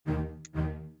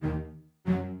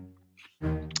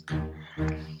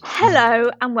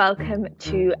Hello and welcome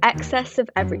to Excess of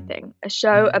Everything, a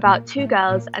show about two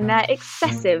girls and their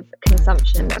excessive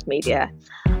consumption of media.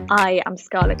 I am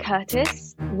Scarlett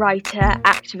Curtis, writer,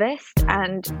 activist,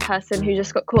 and person who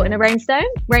just got caught in a rainstorm.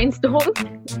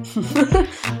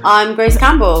 I'm Grace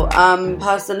Campbell,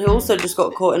 person who also just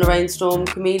got caught in a rainstorm,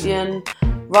 comedian,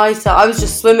 writer. I was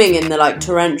just swimming in the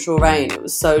torrential rain. It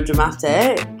was so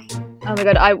dramatic. Oh my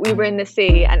god, we were in the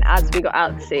sea, and as we got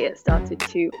out to sea, it started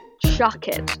to chuck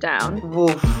it down.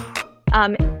 Woof.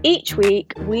 Each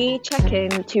week, we check in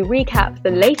to recap the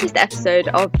latest episode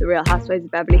of The Real Housewives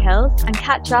of Beverly Hills and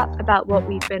catch up about what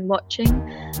we've been watching,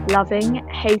 loving,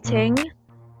 hating.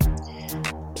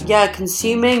 Yeah,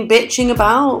 consuming, bitching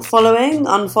about, following,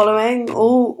 unfollowing,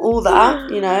 all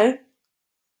that, you know.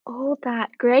 All that.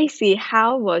 Gracie,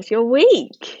 how was your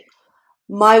week?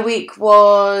 My week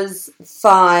was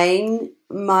fine.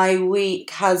 My week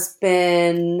has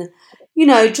been,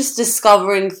 just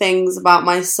discovering things about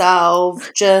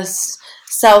myself, just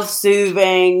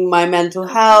self-soothing my mental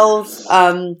health,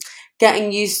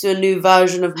 getting used to a new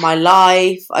version of my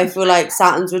life. I feel like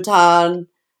Saturn's return,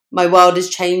 my world is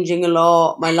changing a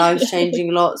lot, my life's changing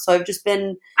a lot, so I've just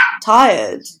been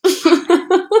tired.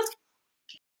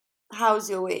 How's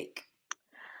your week?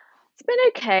 It's been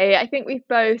okay. I think we've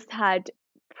both had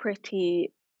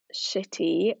pretty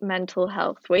shitty mental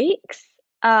health weeks.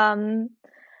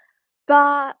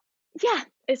 But yeah,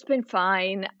 it's been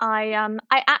fine. I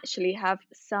actually have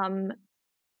some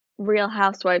Real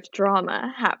Housewives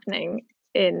drama happening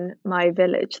in my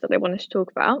village that I wanted to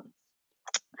talk about.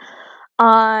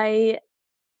 I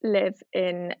live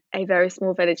in a very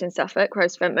small village in Suffolk where I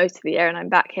spent most of the year, and I'm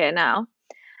back here now.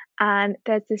 And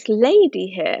there's this lady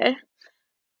here.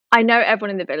 I know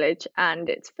everyone in the village and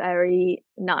it's very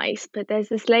nice, but there's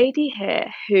this lady here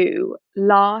who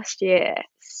last year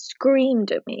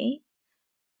screamed at me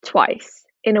twice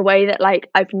in a way that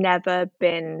I've never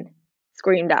been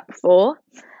screamed at before.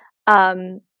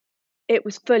 It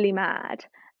was fully mad.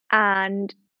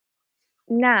 And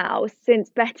now, since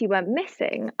Betty went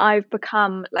missing, I've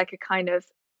become like a kind of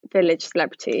village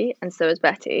celebrity, and so is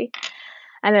Betty.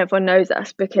 And everyone knows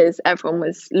us because everyone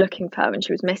was looking for her when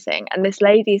she was missing. And this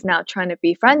lady's now trying to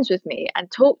be friends with me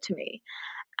and talk to me.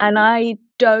 And I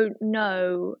don't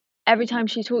know. Every time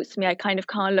she talks to me, I kind of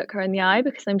can't look her in the eye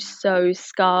because I'm so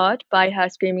scarred by her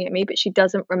screaming at me. But she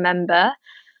doesn't remember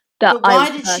that. But why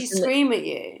did she scream at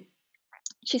you?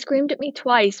 She screamed at me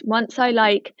twice. Once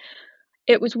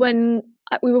it was when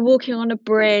we were walking on a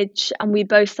bridge and we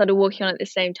both started walking on at the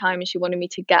same time, and she wanted me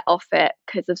to get off it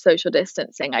because of social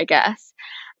distancing, I guess.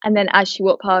 And then as she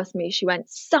walked past me, she went,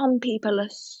 "Some people are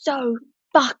so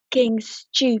fucking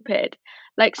stupid,"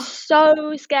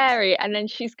 so scary. And then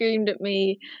she screamed at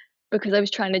me because I was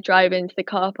trying to drive into the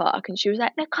car park, and she was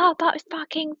like, "The car park is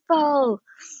fucking full."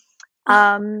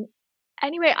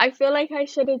 Anyway, I feel like I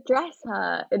should address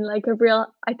her in I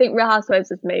think Real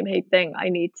Housewives is the main thing. I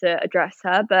need to address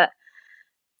her, but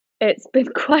it's been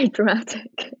quite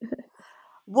dramatic.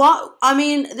 What? I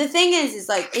mean, the thing is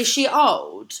is she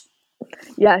old?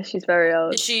 Yeah, she's very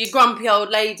old. Is she a grumpy old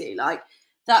lady?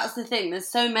 That's the thing. There's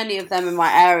so many of them in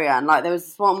my area, and there was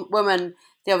this one woman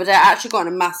the other day. I actually got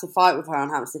in a massive fight with her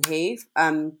on Hampstead Heath.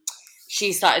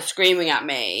 She started screaming at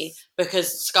me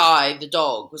because Sky, the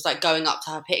dog, was going up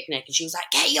to her picnic, and she was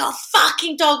like, "Get your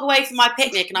fucking dog away from my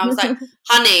picnic!" And I was like,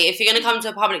 "Honey, if you're gonna come to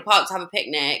a public park to have a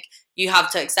picnic, you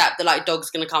have to accept that dog's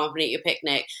gonna come up and eat your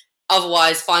picnic.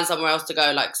 Otherwise, find somewhere else to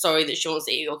go. Sorry that she wants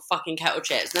to eat your fucking kettle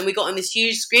chips." And then we got in this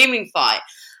huge screaming fight.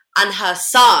 And her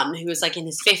son, who was in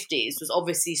his 50s, was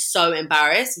obviously so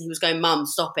embarrassed. And he was going, "Mum,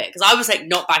 stop it." Because I was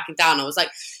not backing down. I was like,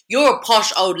 "You're a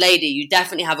posh old lady. You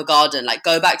definitely have a garden.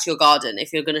 Go back to your garden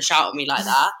if you're going to shout at me like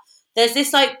that." There's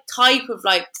this type of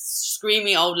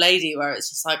screamy old lady where it's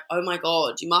just oh my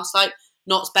God, you must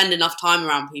not spend enough time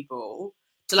around people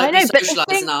to be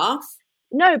socialised enough.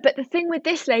 No, but the thing with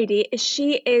this lady is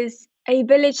she is a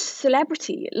village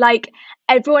celebrity.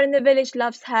 Everyone in the village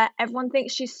loves her. Everyone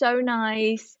thinks she's so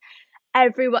nice.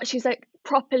 She's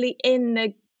properly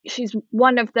she's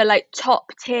one of the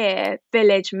top tier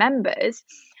village members.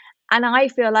 And I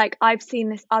feel like I've seen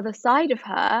this other side of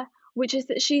her, which is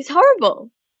that she's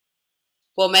horrible.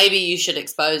 Well, maybe you should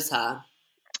expose her.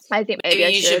 I think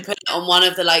maybe you should put it on one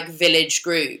of the village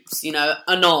groups,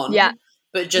 anon. Yeah.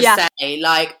 But just say,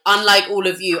 unlike all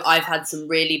of you, I've had some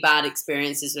really bad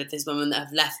experiences with this woman that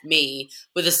have left me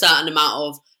with a certain amount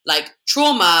of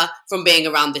trauma from being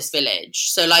around this village.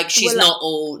 So she's not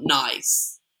all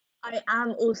nice. I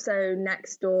am also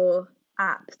Nextdoor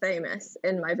app famous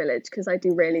in my village because I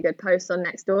do really good posts on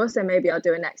Nextdoor. So maybe I'll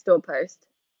do a Nextdoor post.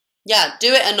 Yeah,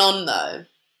 do it anon though.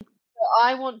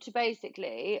 I want to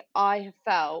basically, I have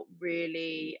felt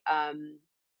really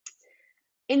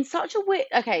in such a weird.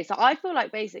 Okay, so I feel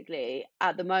like basically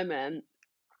at the moment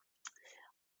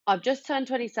I've just turned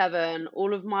 27.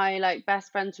 All of my like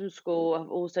best friends from school have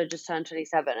also just turned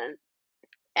 27, and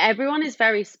everyone is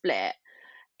very split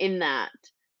in that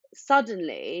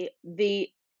suddenly the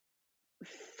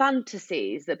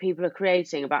fantasies that people are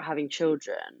creating about having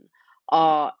children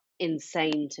are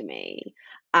insane to me.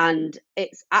 And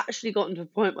it's actually gotten to a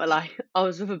point where, like, I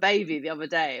was with a baby the other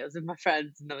day, I was with my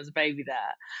friends, and there was a baby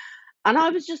there. And I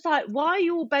was just like, why are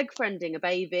you all beg friending a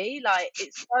baby? Like,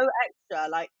 it's so extra.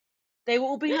 Like, they were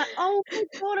all being like, "Oh my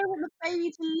God, I want the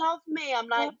baby to love me." I'm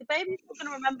like, "The baby's not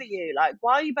gonna remember you. Like,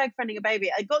 why are you beg friending a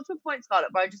baby?" I got to a point,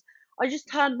 Scarlett, where I just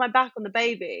turned my back on the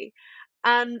baby.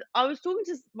 And I was talking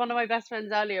to one of my best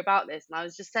friends earlier about this, and I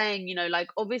was just saying, like,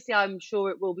 obviously, I'm sure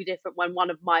it will be different when one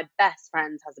of my best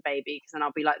friends has a baby, because then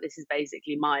I'll be like, this is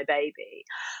basically my baby.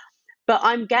 But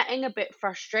I'm getting a bit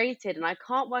frustrated, and I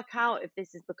can't work out if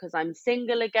this is because I'm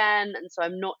single again, and so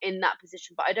I'm not in that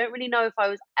position. But I don't really know if I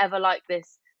was ever like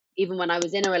this, even when I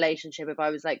was in a relationship, if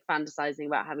I was like fantasizing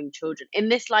about having children in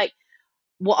this, like,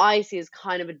 what I see as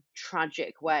kind of a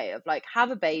tragic way of like,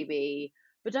 have a baby,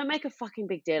 but don't make a fucking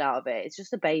big deal out of it. It's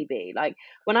just a baby. Like,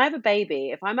 when I have a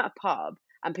baby, if I'm at a pub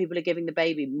and people are giving the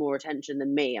baby more attention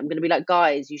than me, I'm gonna be like,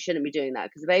 guys, you shouldn't be doing that,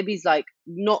 because the baby's like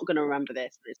not gonna remember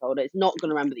this when it's older. It's not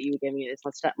gonna remember that you were giving it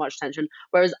this much attention.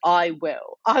 Whereas I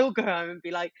will. I will go home and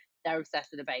be like, they're obsessed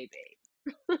with a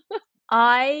baby.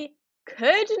 I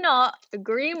could not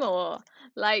agree more.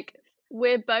 Like,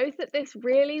 we're both at this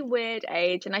really weird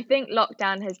age, and I think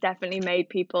lockdown has definitely made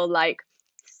people like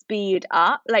speed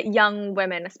up. Like, young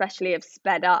women, especially, have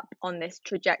sped up on this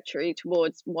trajectory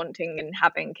towards wanting and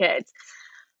having kids.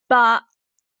 But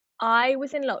I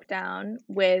was in lockdown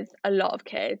with a lot of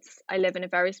kids. I live in a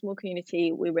very small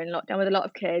community. We were in lockdown with a lot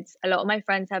of kids. A lot of my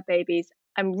friends have babies.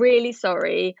 I'm really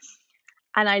sorry.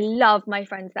 And I love my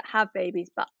friends that have babies,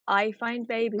 but I find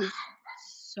babies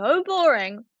so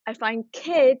boring. I find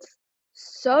kids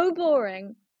so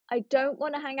boring. I don't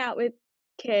want to hang out with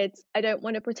kids. I don't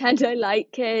want to pretend I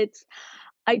like kids.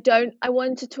 I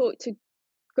want to talk to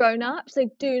grown-ups. I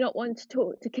do not want to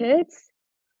talk to kids.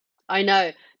 I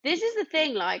know. This is the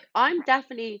thing, like, I'm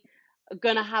definitely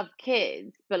gonna have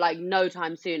kids, but like no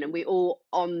time soon. And we all,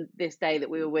 on this day that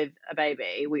we were with a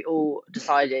baby, we all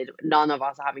decided none of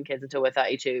us are having kids until we're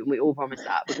 32. And we all promised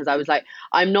that, because I was like,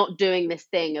 I'm not doing this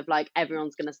thing of like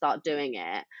everyone's gonna start doing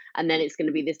it. And then it's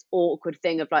gonna be this awkward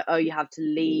thing of like, oh, you have to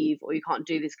leave, or you can't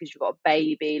do this because you've got a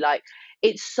baby. Like,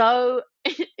 it's so,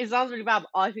 it sounds really bad,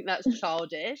 but I think that's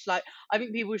childish. Like, I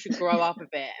think people should grow up a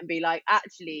bit and be like,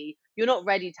 actually, you're not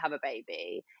ready to have a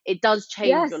baby. It does change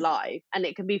Yes, your life, and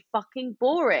it can be fucking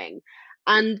boring.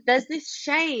 And there's this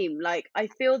shame, like, I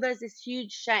feel there's this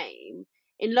huge shame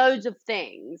in loads of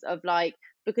things of like,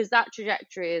 because that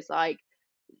trajectory is like,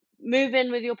 move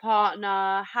in with your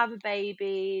partner, have a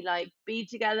baby, like, be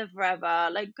together forever.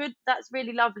 Like, good, that's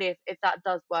really lovely if that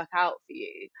does work out for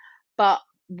you. But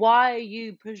why are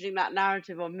you pushing that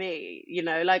narrative on me?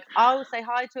 Like, I'll say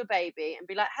hi to a baby and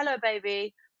be like, hello,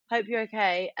 baby, hope you're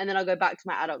okay. And then I'll go back to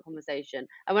my adult conversation.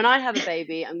 And when I have a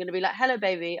baby, I'm going to be like, hello,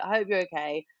 baby, I hope you're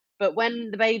okay. But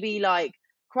when the baby, like,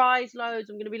 cries loads,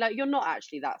 I'm gonna be like, you're not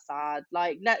actually that sad.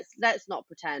 Like, let's not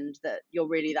pretend that you're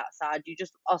really that sad. You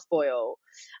just are spoiled.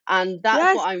 And that's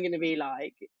yes, what I'm gonna be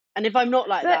like. And if I'm not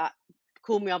like but that,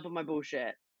 call me up on my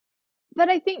bullshit.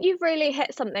 I think you've really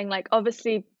hit something. Like,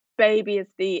 obviously, baby is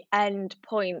the end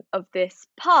point of this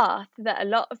path that a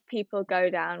lot of people go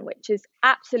down, which is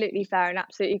absolutely fair and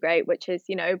absolutely great, which is,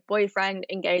 boyfriend,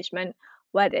 engagement,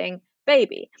 wedding,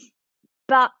 baby.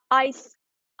 But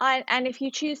and if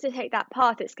you choose to take that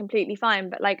path, it's completely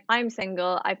fine. But like, I'm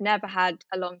single. I've never had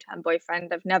a long-term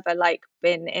boyfriend. I've never like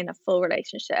been in a full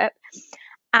relationship.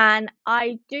 And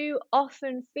I do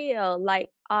often feel like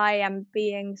I am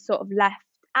being sort of left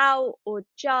out or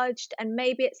judged. And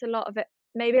maybe a lot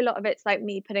of it's like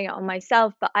me putting it on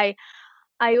myself. But I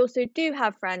also do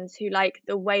have friends who, like,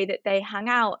 the way that they hang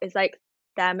out is like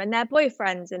them and their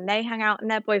boyfriends, and they hang out and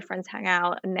their boyfriends hang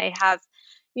out, and they have,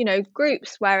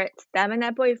 groups where it's them and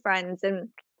their boyfriends. And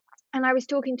I was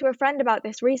talking to a friend about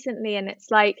this recently, and it's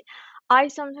like, I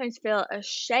sometimes feel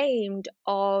ashamed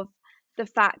of the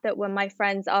fact that when my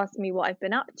friends ask me what I've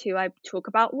been up to, I talk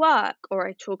about work, or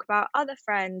I talk about other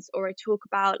friends, or I talk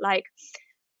about like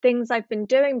things I've been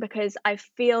doing, because I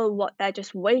feel what they're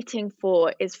just waiting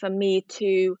for is for me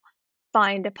to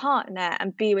find a partner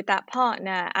and be with that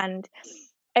partner. And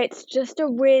it's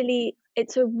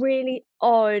a really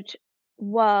odd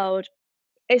world.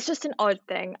 it's just an odd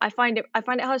thing. I find it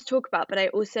hard to talk about, but I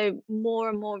also more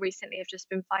and more recently have just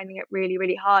been finding it really,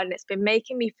 really hard, and it's been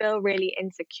making me feel really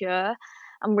insecure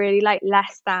and really like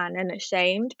less than and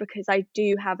ashamed, because I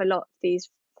do have a lot of these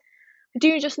I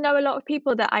do just know a lot of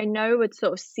people that I know would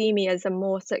sort of see me as a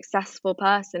more successful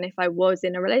person if I was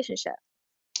in a relationship.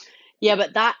 Yeah,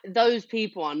 but those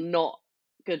people are not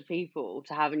good people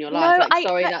to have in your life. No, Like, I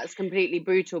sorry, but that's completely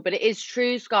brutal, but it is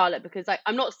true, Scarlett, because like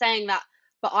I'm not saying that,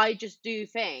 but I just do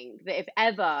think that if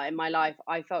ever in my life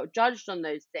I felt judged on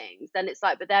those things, then it's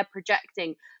like, but they're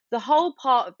projecting. The whole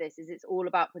part of this is it's all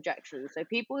about projection. So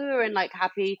people who are in like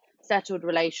happy, settled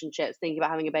relationships, thinking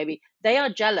about having a baby, they are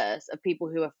jealous of people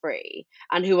who are free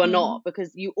and who are not, mm,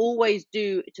 because you always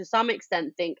do to some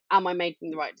extent think, am I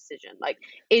making the right decision? Like,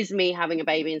 is me having a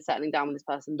baby and settling down with this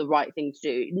person the right thing to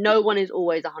do? No one is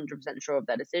always 100% sure of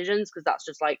their decisions, because that's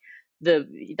just like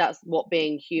that's what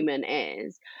being human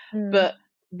is. mm, But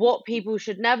what people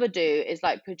should never do is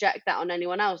like project that on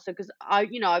anyone else. So, because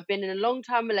I've been in a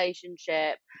long-term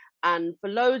relationship, and for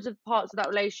loads of parts of that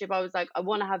relationship, I was like, I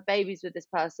want to have babies with this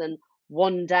person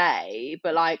one day,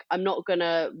 but like, I'm not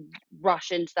gonna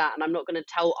rush into that, and I'm not gonna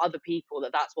tell other people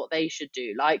that that's what they should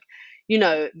do. Like,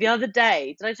 the other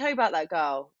day, did I tell you about that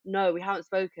girl? No, we haven't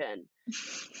spoken.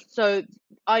 So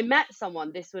I met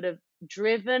someone, this would have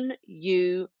driven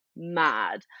you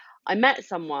mad. I met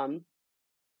someone,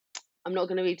 I'm not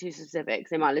going to be too specific 'cause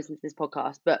they might listen to this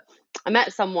podcast, but I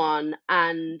met someone,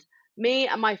 and me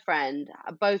and my friend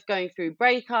are both going through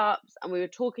breakups, and we were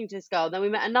talking to this girl. Then we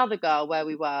met another girl where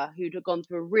we were who'd gone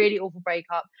through a really awful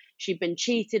breakup. She'd been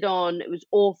cheated on. It was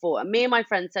awful. And me and my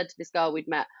friend said to this girl we'd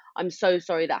met, I'm so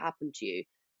sorry that happened to you.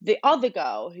 The other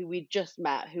girl who we'd just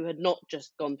met, who had not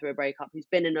just gone through a breakup, who's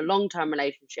been in a long-term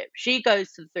relationship, she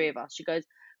goes to the three of us. She goes,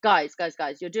 guys,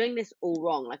 you're doing this all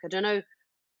wrong. Like, I don't know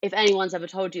if anyone's ever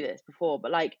told you this before, but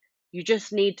like, you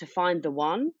just need to find the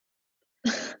one.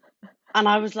 And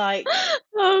I was like,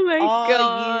 oh my are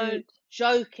god. you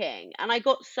joking? And I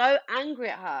got so angry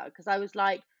at her because I was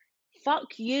like,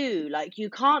 fuck you. Like, you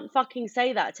can't fucking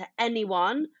say that to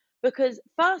anyone, because,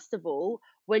 first of all,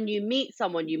 when you meet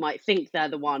someone, you might think they're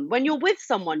the one. When you're with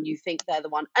someone, you think they're the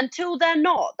one until they're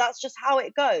not. That's just how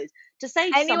it goes. To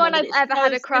say to someone Anyone that I've it's ever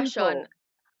had so a crush on, simple,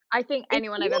 I think it's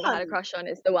anyone the I've ever had a one. crush on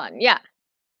is the one. Yeah.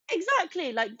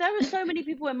 Exactly. Like, there are so many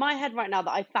people in my head right now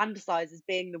that I fantasize as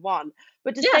being the one.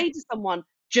 But to Yeah. say to someone,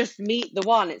 just meet the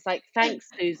one, it's like, thanks,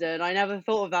 Susan. I never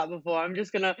thought of that before. I'm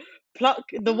just gonna pluck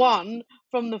the one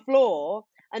from the floor.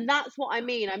 And that's what I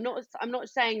mean. I'm not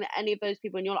saying that any of those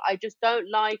people in your life, I just don't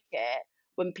like it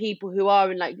when people who are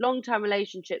in like long-term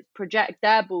relationships project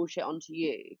their bullshit onto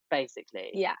you,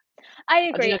 basically. Yeah. I I don't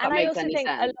know agree. if And that I makes also any think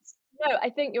sense. no, I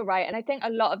think you're right. And I think a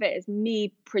lot of it is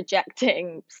me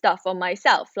projecting stuff on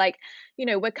myself. Like,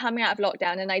 we're coming out of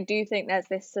lockdown, and I do think there's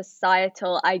this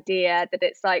societal idea that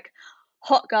it's like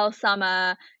hot girl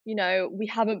summer, we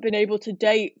haven't been able to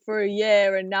date for a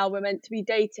year and now we're meant to be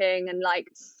dating. And like,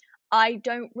 I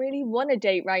don't really want to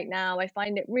date right now. I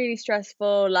find it really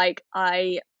stressful. Like,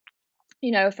 I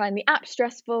find the app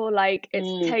stressful, like, it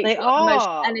takes They a lot of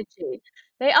emotional are. energy.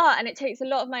 They are, and it takes a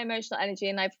lot of my emotional energy,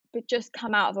 and I've just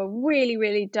come out of a really,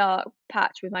 really dark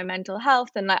patch with my mental health,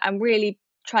 and, like, I'm really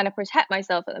trying to protect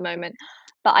myself at the moment,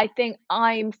 but I think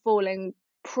I'm falling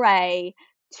prey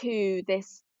to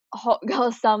this hot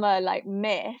girl summer, like,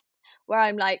 myth, where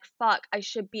I'm like, "Fuck, I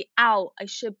should be out, I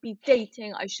should be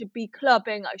dating, I should be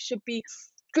clubbing, I should be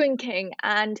drinking,"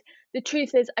 and the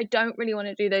truth is I don't really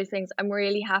wanna do those things. I'm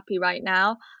really happy right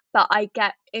now, but I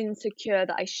get insecure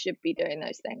that I should be doing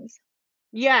those things.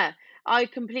 Yeah, I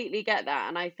completely get that.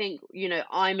 And I think,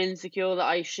 I'm insecure that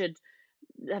I should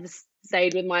have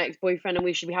stayed with my ex-boyfriend and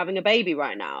we should be having a baby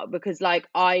right now, because like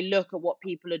I look at what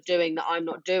people are doing that I'm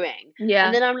not doing, and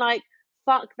Yeah, then I'm like,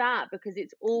 fuck that, because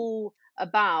it's all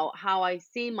about how I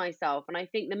see myself. And I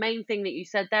think the main thing that you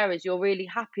said there is you're really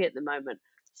happy at the moment.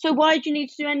 So why do you need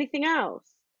to do anything else?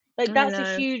 Like, I that's a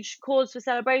know. huge cause for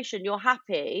celebration. You're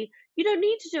happy. You don't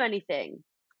need to do anything.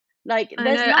 Like, I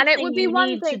there's know, and it nothing would be you one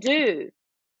need to thing. do.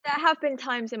 There have been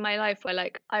times in my life where,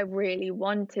 like, I really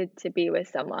wanted to be with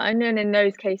someone, and in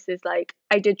those cases, like,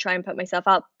 I did try and put myself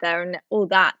out there and all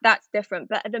that. That's different,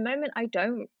 but at the moment, I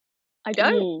don't. I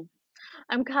don't. Mm.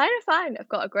 I'm kind of fine. I've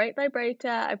got a great vibrator,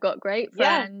 I've got great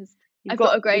Yeah, friends, you've I've got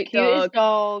got a the great cutest dog.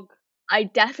 dog. I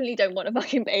definitely don't want a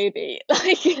fucking baby.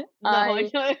 Like, No, I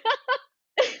know.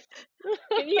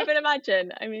 can you even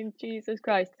imagine? I mean, Jesus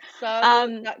Christ.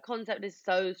 Um, That concept is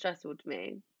so stressful to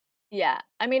me. yeah.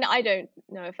 I mean, I don't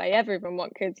know if I ever even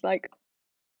want kids. Like,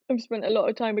 I've spent a lot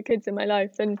of time with kids in my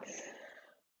life and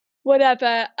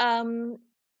whatever.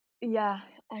 Yeah,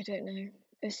 I don't know.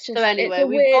 It's So just, it's anyway, a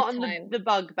we've weird gotten time. the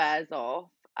bugbears off.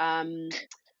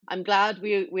 I'm glad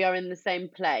we are in the same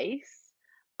place.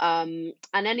 And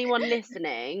anyone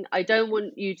listening, I don't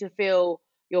want you to feel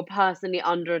you're personally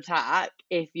under attack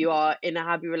if you are in a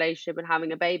happy relationship and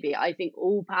having a baby. I think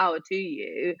all power to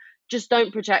you. Just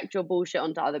don't project your bullshit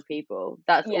onto other people.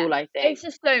 That's Yeah, all I think. it's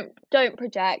just don't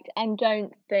project, and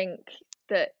don't think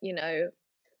that, you know,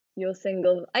 you're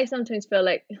single. I sometimes feel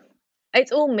like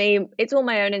it's all me, it's all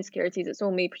my own insecurities, it's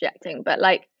all me projecting, but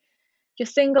like, your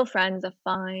single friends are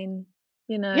fine,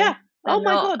 you know, Yeah. they're Oh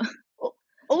my not. God.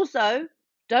 Also,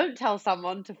 don't tell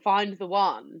someone to find the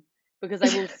one because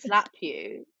I will slap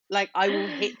you. Like, I will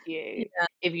hit you Yeah,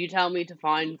 if you tell me to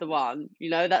find the one. You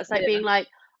know, that's like yeah. being like,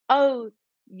 oh,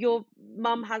 your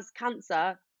mum has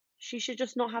cancer. She should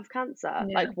just not have cancer.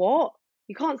 Yeah. Like, what?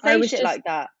 You can't I say was shit just like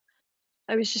that.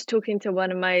 I was just talking to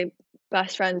one of my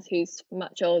best friends who's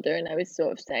much older, and I was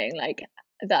sort of saying like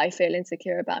that I feel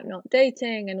insecure about not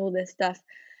dating and all this stuff.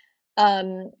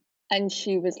 Um, and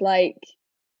she was like,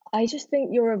 I just think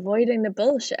you're avoiding the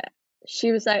bullshit.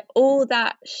 She was like, all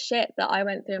that shit that I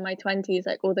went through in my 20s,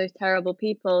 like all those terrible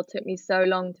people, took me so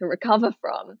long to recover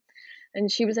from. And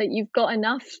she was like, you've got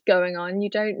enough going on. You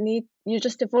don't need, you're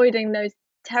just avoiding those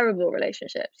terrible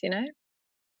relationships, you know?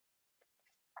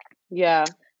 Yeah.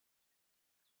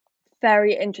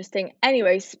 Very interesting.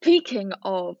 Anyway, speaking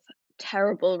of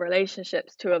terrible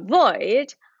relationships to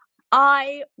avoid,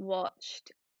 I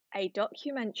watched a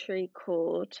documentary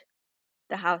called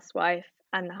The Housewife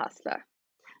and the Hustler.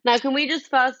 Now, can we just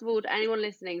first of all, to anyone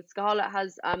listening, Scarlett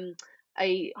has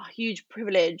a huge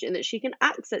privilege in that she can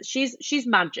access. She's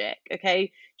magic,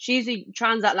 okay? She's a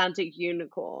transatlantic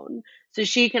unicorn, so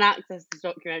she can access this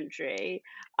documentary.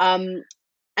 Um,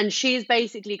 and she's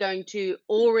basically going to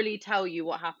orally tell you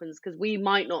what happens because we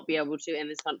might not be able to in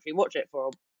this country watch it for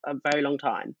a very long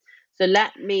time. So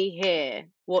let me hear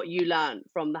what you learned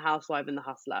from The Housewife and the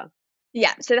Hustler.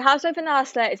 Yeah, so The Housewife and the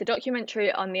Hustler is a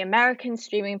documentary on the American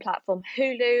streaming platform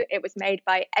Hulu. It was made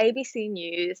by ABC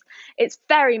News. It's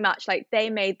very much like they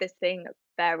made this thing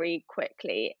very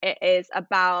quickly. It is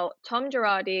about Tom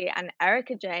Girardi and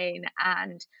Erica Jane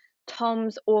and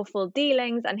Tom's awful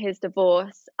dealings and his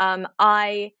divorce.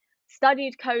 I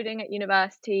studied coding at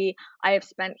university. I have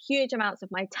spent huge amounts of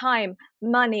my time,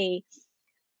 money,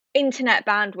 internet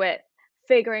bandwidth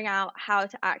figuring out how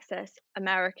to access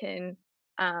American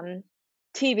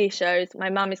TV shows. My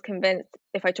mum is convinced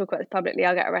if I talk about this publicly,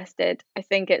 I'll get arrested. I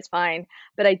think it's fine,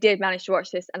 but I did manage to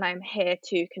watch this and I'm here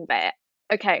to convey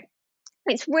it. Okay.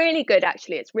 It's really good,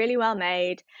 actually. It's really well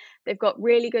made. They've got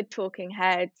really good talking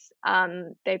heads.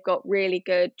 They've got really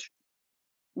good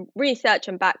research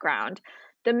and background.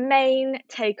 The main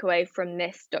takeaway from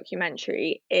this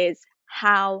documentary is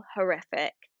how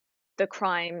horrific the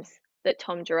crimes that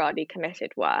Tom Girardi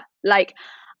committed were. Like,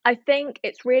 I think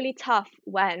it's really tough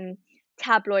when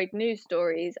tabloid news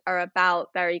stories are about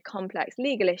very complex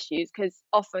legal issues because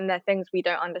often they're things we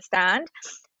don't understand.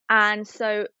 And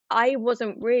so I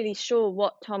wasn't really sure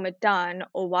what Tom had done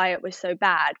or why it was so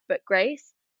bad. But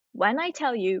Grace, when I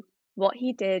tell you what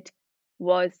he did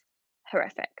was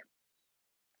horrific.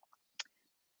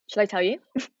 Shall I tell you?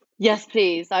 Yes,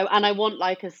 please. I want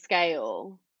like a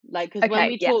scale. Like, because when Okay,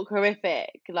 we yeah. talk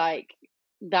horrific, like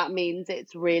that means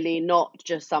it's really not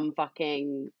just some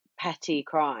fucking petty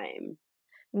crime.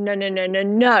 No, no, no, no,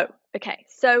 no. Okay,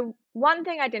 so one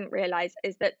thing I didn't realize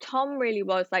is that Tom really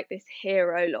was like this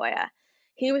hero lawyer.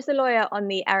 He was the lawyer on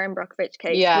the Erin Brockovich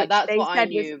case, Yeah, which that's they what I said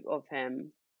was, knew of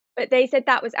him. but they said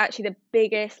that was actually the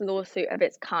biggest lawsuit of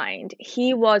its kind.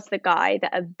 He was the guy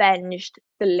that avenged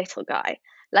the little guy.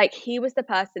 Like, he was the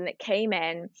person that came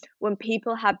in when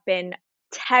people had been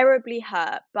terribly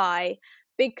hurt by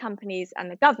big companies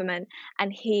and the government,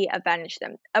 and he avenged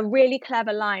them. A really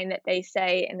clever line that they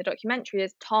say in the documentary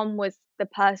is Tom was the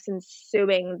person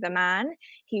suing the man.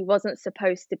 He wasn't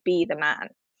supposed to be the man.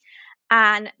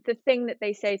 And the thing that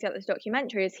they say throughout this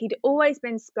documentary is he'd always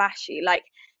been splashy. Like,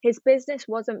 his business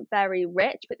wasn't very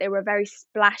rich, but they were a very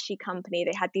splashy company.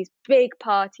 They had these big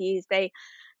parties. They,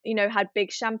 you know, had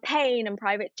big champagne and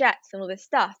private jets and all this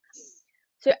stuff.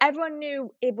 So everyone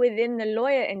knew within the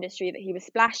lawyer industry that he was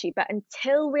splashy. But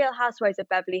until Real Housewives of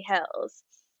Beverly Hills,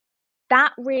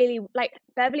 that really, like,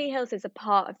 Beverly Hills is a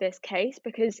part of this case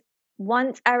because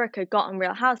once Erica got on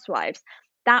Real Housewives,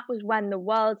 that was when the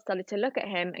world started to look at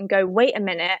him and go, wait a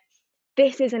minute,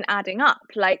 this isn't adding up.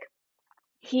 Like,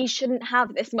 he shouldn't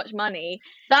have this much money.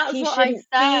 That's He what I shouldn't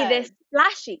be said. this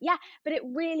flashy. Yeah, but it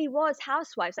really was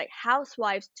Housewives. Like,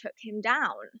 Housewives took him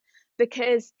down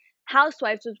because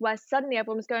Housewives was where suddenly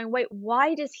everyone was going, wait,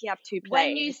 why does he have two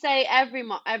When you planes? say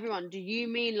everyone, do you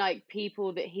mean like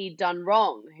people that he'd done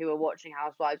wrong who are watching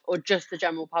Housewives, or just the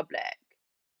general public?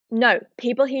 No,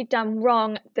 people he'd done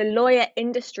wrong, the lawyer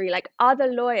industry, like other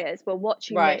lawyers were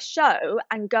watching Right. this show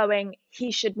and going,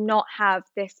 he should not have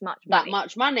this much That money.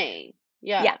 much money.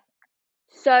 Yeah. Yeah.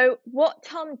 So what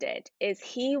Tom did is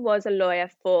he was a lawyer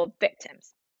for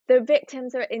victims. The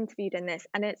victims are interviewed in this,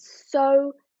 and it's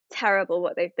so terrible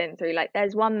what they've been through. Like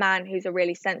there's one man who's a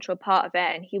really central part of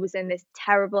it, and he was in this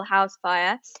terrible house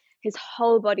fire. His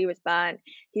whole body was burnt.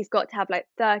 He's got to have like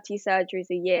 30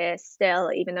 surgeries a year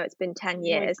still, even though it's been 10 Oh my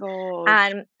years. God.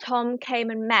 And Tom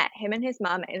came and met him and his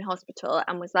mum in hospital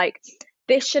and was like,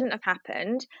 this shouldn't have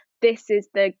happened. This is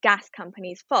the gas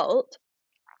company's fault.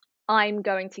 I'm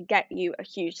going to get you a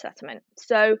huge settlement.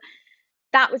 So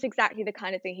that was exactly the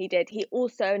kind of thing he did. He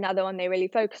also, another one they really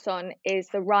focus on is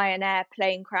the Ryanair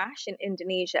plane crash in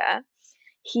Indonesia.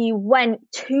 He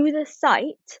went to the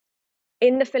site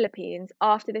in the Philippines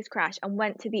after this crash and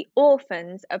went to the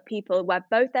orphans of people where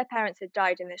both their parents had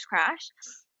died in this crash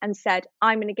and said,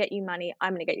 I'm going to get you money,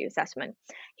 I'm going to get you a settlement.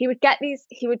 He would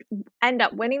end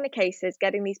up winning the cases,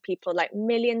 getting these people like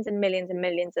millions and millions and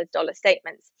millions of dollar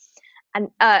statements and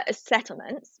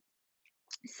settlements.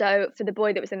 So for the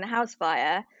boy that was in the house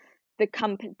fire,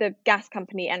 the gas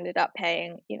company ended up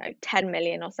paying 10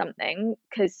 million or something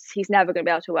because he's never going to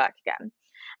be able to work again.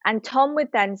 And Tom would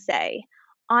then say,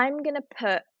 I'm going to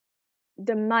put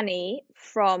the money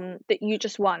from that you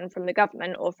just won from the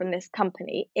government or from this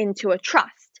company into a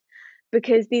trust,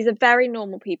 because these are very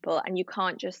normal people and you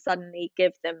can't just suddenly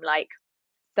give them like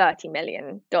 $30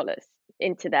 million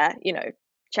into their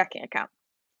checking account.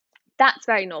 That's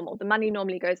very normal. The money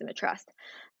normally goes in a trust.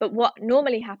 But what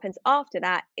normally happens after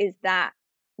that is that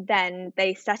then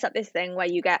they set up this thing where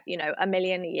you get, $1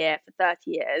 million a year for 30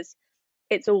 years.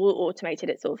 It's all automated.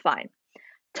 It's all fine.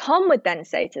 Tom would then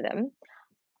say to them,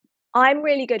 I'm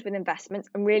really good with investments.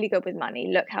 I'm really good with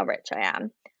money. Look how rich I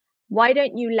am. Why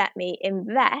don't you let me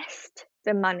invest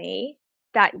the money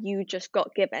that you just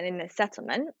got given in this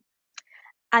settlement?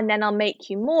 And then I'll make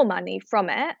you more money from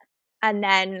it. And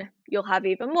then you'll have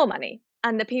even more money.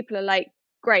 And the people are like,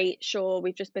 great, sure,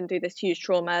 we've just been through this huge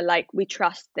trauma. Like, we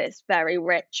trust this very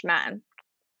rich man.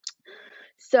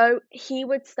 So he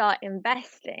would start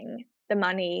investing the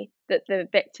money that the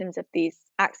victims of these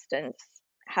accidents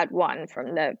had won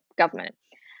from the government.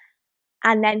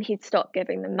 And then he'd stop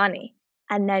giving them money.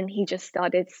 And then he just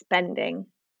started spending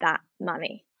that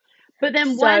money. But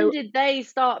then when did they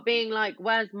start being like,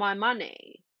 where's my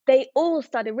money? They all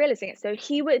started realizing it. So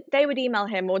they would email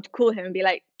him or call him and be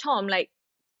like, Tom, like,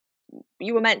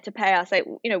 you were meant to pay us, like,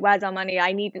 where's our money?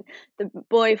 I need the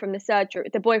boy from the surgery.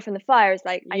 The boy from the fire is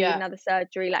like, I need another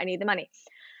surgery. Like, I need the money.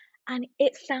 And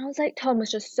it sounds like Tom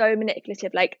was just so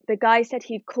manipulative. Like, the guy said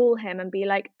he'd call him and be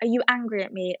like, are you angry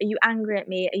at me? Are you angry at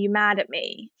me? Are you mad at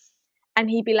me? And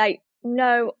he'd be like,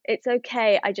 no, it's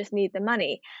okay. I just need the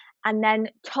money. And then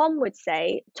Tom would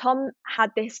say, Tom had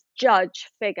this judge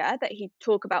figure that he'd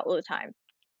talk about all the time.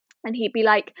 And he'd be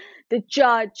like, the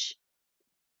judge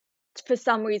for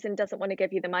some reason doesn't want to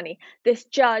give you the money. This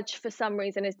judge for some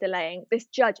reason is delaying.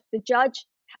 The judge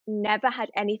never had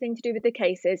anything to do with the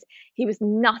cases. He was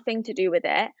nothing to do with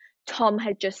it. Tom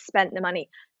had just spent the money.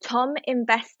 Tom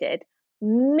invested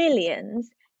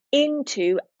millions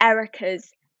into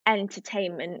Erica's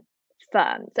entertainment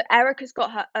firm. So Erica's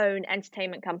got her own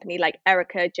entertainment company, like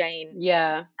Erica Jane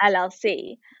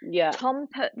LLC. Tom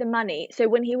put the money. So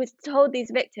when he was told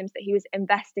these victims that he was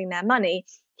investing their money,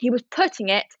 he was putting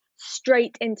it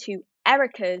straight into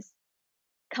Erica's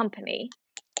company.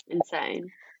 Insane.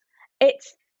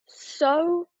 It's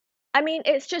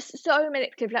just so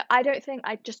manipulative. Like, I don't think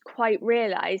I just quite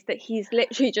realized that he's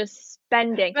literally just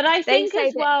spending. But I think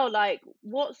as well, like,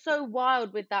 what's so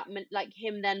wild with that, like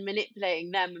him then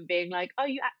manipulating them and being like, oh,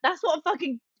 that's what a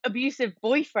fucking abusive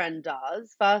boyfriend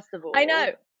does, first of all. I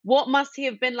know. What must he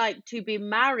have been like to be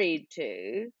married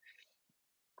to?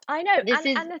 I know. And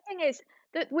the thing is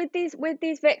that with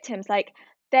these victims, like,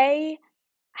 they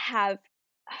have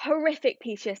horrific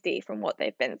PTSD from what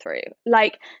they've been through.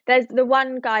 Like, there's the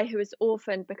one guy who was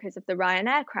orphaned because of the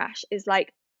Ryanair crash is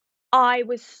like, I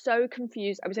was so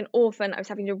confused. I was an orphan. I was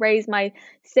having to raise my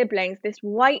siblings. This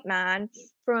white man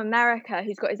from America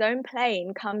who's got his own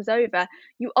plane comes over.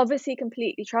 You obviously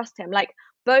completely trust him. Like,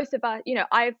 both of us,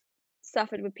 I've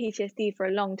suffered with PTSD for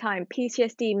a long time.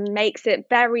 PTSD makes it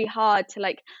very hard to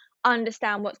like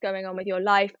understand what's going on with your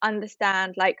life,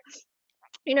 understand like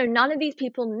none of these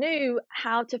people knew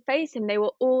how to face him. They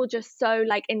were all just so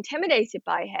like intimidated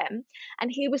by him.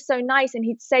 And he was so nice. And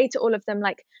he'd say to all of them,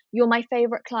 like, you're my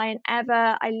favorite client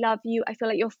ever. I love you. I feel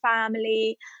like your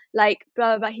family, like,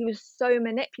 blah, blah, blah. He was so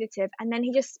manipulative. And then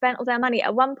he just spent all their money.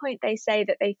 At one point, they say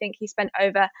that they think he spent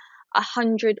over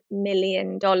 $100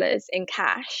 million in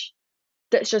cash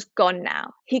that's just gone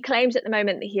now. He claims at the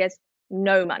moment that he has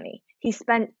no money. He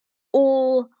spent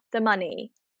all the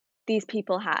money these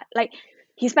people had. Like,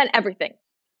 he spent everything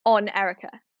on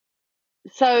Erica.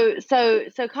 So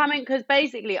coming, because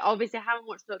basically, obviously, I haven't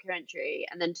watched the documentary,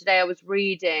 and then today I was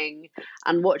reading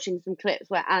and watching some clips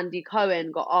where Andy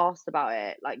Cohen got asked about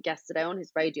it, like yesterday on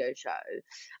his radio show,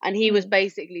 and he was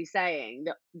basically saying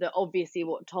that obviously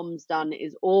what Tom's done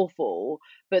is awful,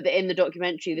 but that in the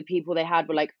documentary, the people they had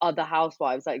were like other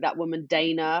housewives, like that woman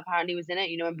Dana apparently was in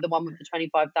it. You know, remember the one with the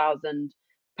 25,000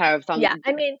 pair of Yeah,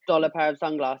 I mean, dollar pair of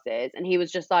sunglasses, and he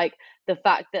was just like the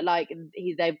fact that like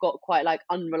they've got quite like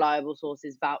unreliable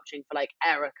sources vouching for like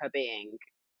Erica being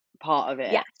part of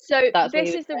it. yeah. So That's what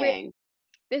he was saying.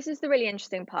 this is the really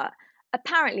interesting part.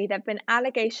 Apparently, there have been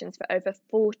allegations for over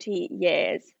 40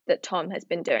 years that Tom has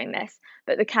been doing this,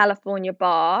 but the California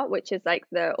Bar, which is like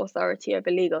the authority over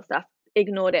legal stuff,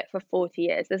 ignored it for 40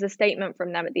 years. There's a statement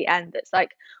from them at the end that's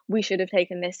like, we should have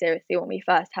taken this seriously when we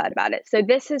first heard about it. So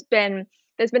there's been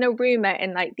a rumor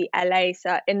in like the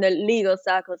in the legal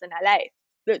circles in LA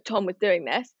that Tom was doing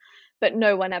this, but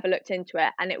no one ever looked into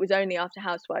it. And it was only after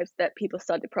Housewives that people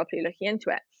started properly looking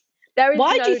into it.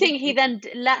 Why do you think he then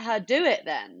let her do it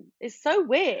then? It's so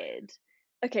weird.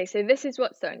 Okay, so this is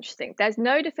what's so interesting. There's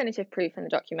no definitive proof in the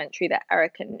documentary that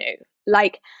Erica knew.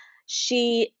 Like,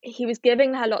 he was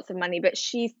giving her lots of money, but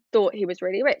she thought he was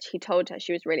really rich. He told her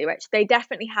she was really rich. They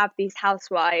definitely have these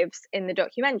housewives in the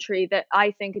documentary that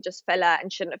I think are just filler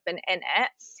and shouldn't have been in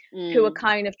it, who are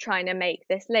kind of trying to make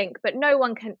this link, but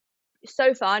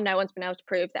so far, no one's been able to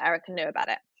prove that Erica knew about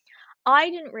it. I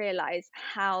didn't realize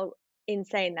how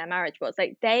insane their marriage was.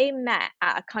 Like, they met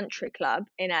at a country club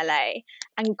in LA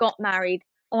and got married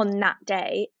on that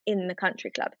day in the country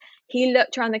club. He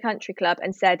looked around the country club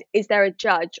and said, is there a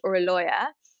judge or a lawyer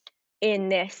in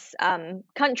this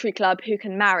country club who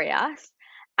can marry us?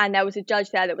 And there was a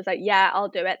judge there that was like, yeah, I'll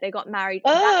do it. They got married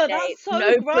that day. That's so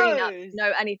no gross. prenup,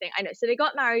 no anything. I know. So they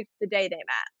got married the day they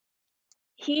met.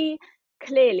 He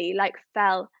clearly like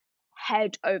fell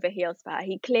head over heels for her.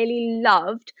 He clearly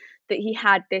loved that he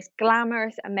had this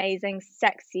glamorous, amazing,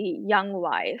 sexy young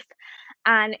wife.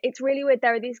 And it's really weird.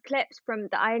 There are these clips from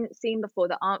that I hadn't seen before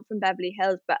that aren't from Beverly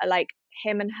Hills, but are like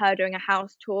him and her doing a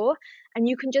house tour. And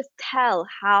you can just tell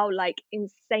how like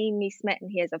insanely smitten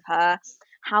he is of her,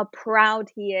 how proud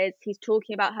he is. He's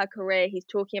talking about her career, he's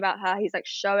talking about her, he's like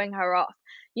showing her off,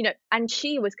 and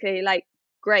she was clearly like,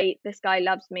 great, this guy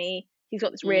loves me. He's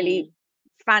got this really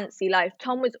fancy life.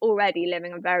 Tom was already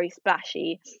living a very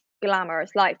splashy,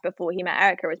 glamorous life before he met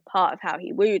Erica as part of how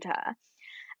he wooed her.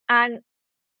 And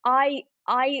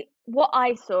what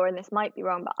I saw, and this might be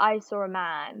wrong, but I saw a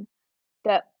man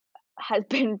that has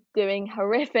been doing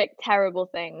horrific, terrible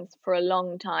things for a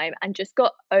long time and just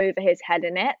got over his head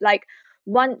in it. Like,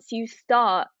 once you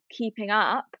start keeping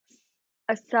up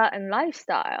a certain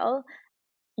lifestyle,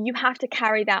 you have to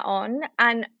carry that on.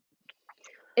 And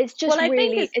it's just I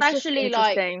really, think especially it's just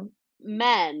interesting. Like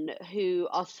men who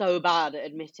are so bad at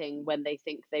admitting when they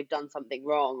think they've done something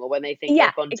wrong or when they think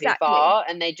they've gone too far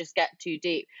and they just get too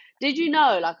deep. Did you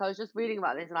know, like I was just reading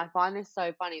about this and I find this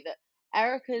so funny that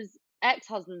Erica's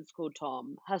ex-husband's called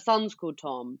Tom, her son's called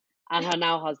Tom, and her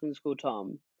now husband's called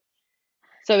Tom.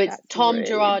 So it's That's Tom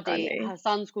really Girardi, funny. her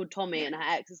son's called Tommy and her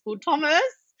ex is called Thomas.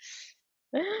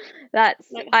 That's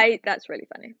really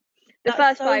funny. The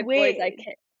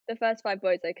first five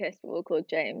boys I kissed were all called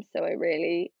James, so I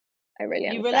really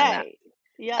understand that.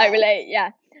 Yeah. I relate,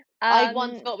 yeah. I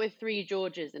once got with 3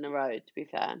 Georges in a row, to be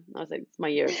fair. I was like, it's my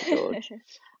year as a George.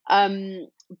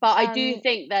 But I do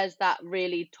think there's that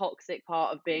really toxic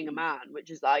part of being a man,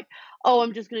 which is like, oh,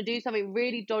 I'm just going to do something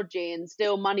really dodgy and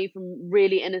steal money from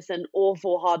really innocent,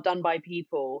 awful, hard done by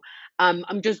people.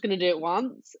 I'm just going to do it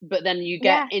once, but then you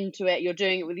get into it, you're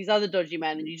doing it with these other dodgy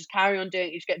men, and you just carry on doing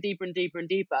it, you just get deeper and deeper and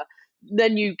deeper.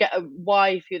 Then you get a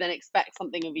wife who then expects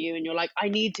something of you, and you're like, I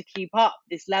need to keep up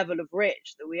this level of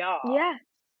rich that we are. Yeah,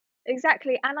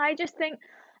 exactly. And I just think,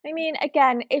 I mean,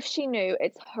 again, if she knew,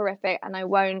 it's horrific and I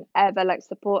won't ever like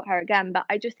support her again. But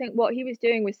I just think what he was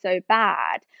doing was so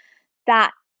bad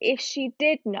that if she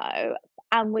did know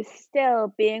and was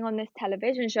still being on this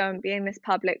television show and being this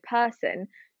public person,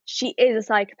 she is a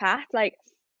psychopath. Like,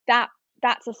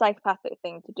 that's a psychopathic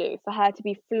thing to do, for her to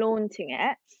be flaunting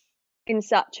it, in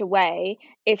such a way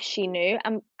if she knew,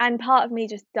 and part of me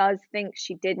just does think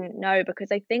she didn't know,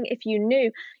 because I think if you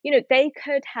knew, he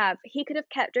could have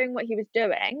kept doing what he was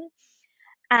doing,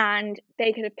 and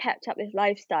they could have kept up this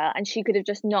lifestyle, and she could have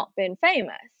just not been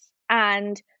famous,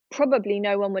 and probably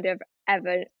no one would have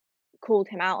ever called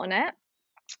him out on it.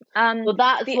 Well,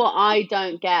 that's The what I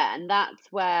don't get, and that's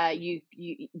where you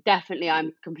definitely,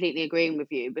 I'm completely agreeing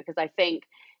with you, because I think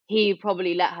he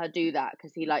probably let her do that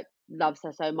because he like loves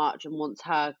her so much and wants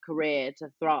her career to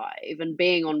thrive. And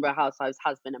being on Real Housewives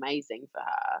has been amazing for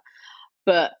her,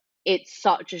 but it's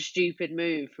such a stupid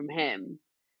move from him.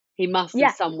 He must have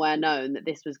Yeah, somewhere known that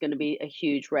this was going to be a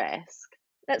huge risk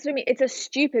that's what I mean. It's a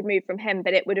stupid move from him,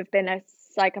 but it would have been a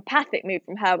psychopathic move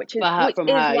from her, which is for her, which from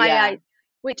is her. why Yeah, I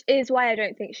which is why I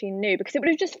don't think she knew, because it would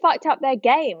have just fucked up their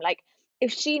game. Like,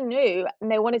 if she knew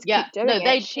and they wanted to yeah. keep No, doing it,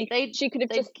 they'd she they'd she could have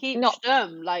they'd just keep not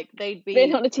Sturm, like they'd been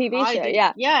be on a TV show. hiding.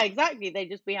 Yeah. Yeah, exactly. They'd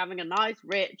just be having a nice,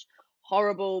 rich,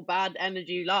 horrible, bad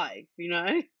energy life. You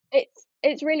know.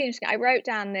 It's really interesting. I wrote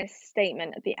down this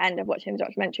statement at the end of watching the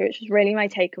documentary, which was really my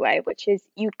takeaway, which is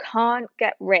you can't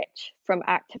get rich from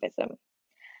activism.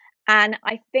 And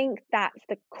I think that's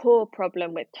the core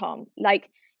problem with Tom. Like,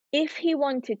 if he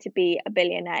wanted to be a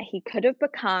billionaire, he could have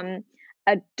become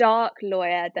a dark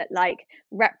lawyer that like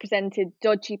represented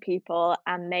dodgy people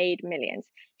and made millions.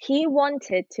 He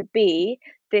wanted to be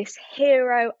this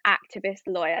hero activist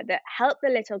lawyer that helped the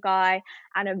little guy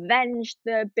and avenged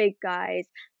the big guys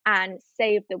and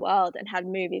saved the world and had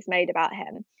movies made about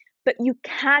him. But you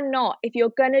cannot, if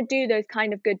you're going to do those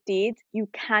kind of good deeds, you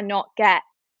cannot get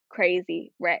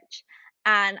crazy rich.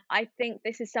 And I think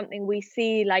this is something we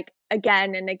see like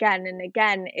again and again and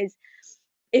again, is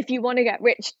if you want to get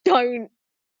rich, don't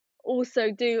also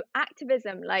do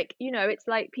activism. Like, it's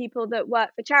like people that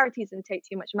work for charities and take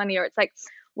too much money, or it's like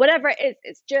whatever it is,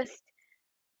 it's just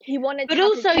he wanted to But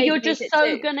have his also, cake you're and eat just it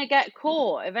so too. gonna get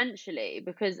caught eventually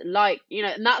because, like,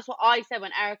 and that's what I said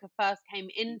when Erica first came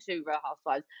into Real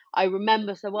Housewives. I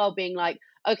remember so well being like,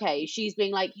 okay, she's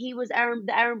being like, he was the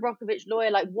Aaron Brockovich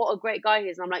lawyer, like, what a great guy he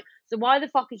is. And I'm like, so why the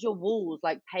fuck is your walls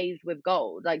like paved with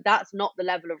gold? Like, that's not the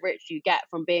level of rich you get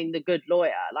from being the good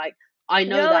lawyer. Like, I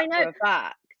know No, I that know. for a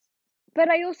fact. But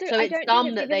So I it's don't think dumb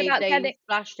it's that even they about they getting.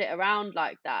 splashed it around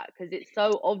like that because it's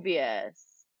so obvious.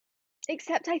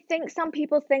 Except I think some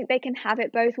people think they can have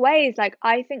it both ways. Like,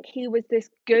 I think he was this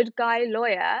good guy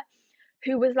lawyer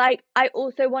who was like, I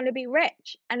also want to be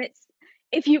rich. And it's,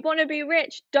 if you want to be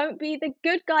rich, don't be the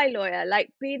good guy lawyer,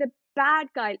 like be the bad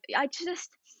guy.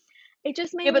 It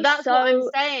just made Yeah, but me that's what I'm so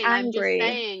saying. I'm just angry.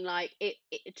 saying, like, it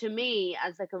to me,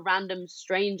 as like a random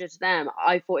stranger to them,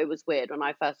 I thought it was weird when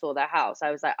I first saw their house.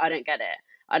 I was like, I don't get it.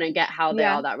 I don't get how they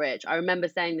Yeah. are that rich. I remember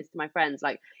saying this to my friends,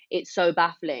 like, it's so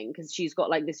baffling because she's got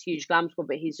like this huge glam squad,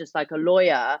 but he's just like a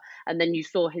lawyer. And then you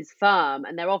saw his firm,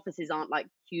 and their offices aren't like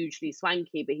hugely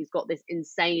swanky, but he's got this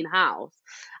insane house,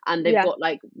 and they've Yeah. got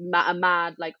like a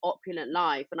mad, like opulent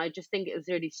life. And I just think it was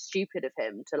really stupid of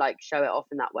him to like show it off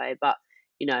in that way. But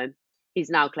you know, he's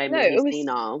now No, claiming that it he's was,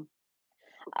 senile.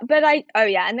 but oh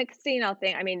yeah, and the casino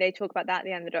thing, I mean, they talk about that at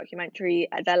the end of the documentary.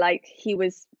 They're like, he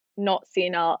was not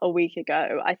senile a week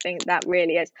ago. I think that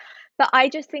really is. But I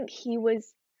just think he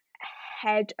was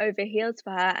head over heels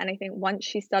for her. And I think once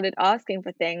she started asking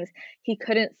for things, he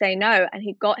couldn't say no. And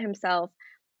he got himself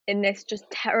in this just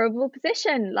terrible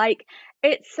position. Like,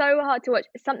 it's so hard to watch.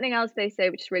 Something else they say,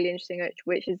 which is really interesting,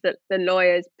 which is that the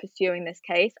lawyers pursuing this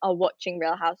case are watching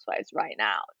Real Housewives right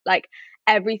now. Like,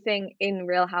 everything in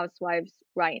Real Housewives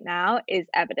right now is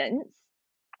evidence.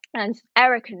 And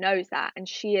Erica knows that, and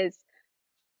she is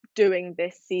doing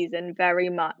this season very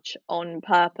much on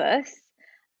purpose.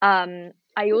 I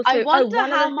I also, oh, wonder one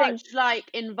how other thing. much like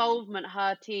involvement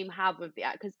her team have with the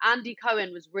act, because Andy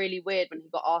Cohen was really weird when he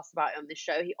got asked about it on this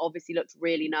show. He obviously looked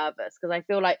really nervous because I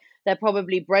feel like they're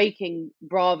probably breaking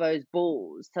Bravo's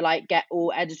balls to like get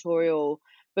all editorial,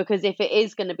 because if it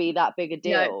is going to be that big a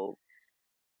No,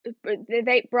 deal.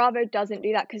 but Bravo doesn't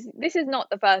do that, because this is not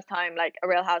the first time like a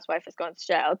Real Housewife has gone to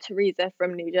jail. Teresa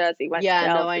from New Jersey went to Yeah,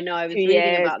 jail no, I for know. I two was reading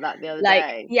years. about that the other Like,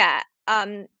 day. yeah,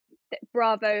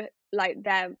 Bravo, like,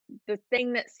 the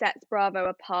thing that sets Bravo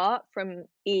apart from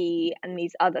E and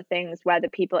these other things where the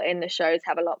people in the shows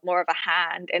have a lot more of a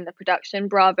hand in the production.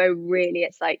 Bravo really,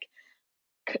 it's like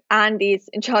Andy's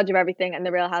in charge of everything, and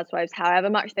the Real Housewives, however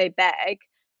much they beg,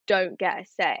 don't get a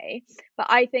say. But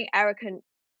I think Erica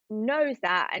knows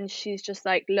that, and she's just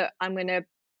like, look, I'm gonna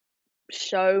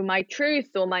show my truth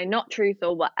or my not truth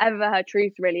or whatever her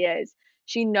truth really is.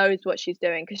 She knows what she's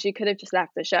doing, because she could have just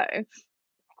left the show.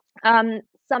 Um,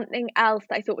 Something else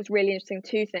that I thought was really interesting,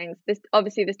 two things. This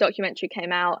documentary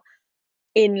came out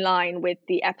in line with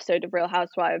the episode of Real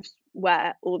Housewives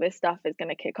where all this stuff is going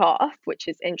to kick off, which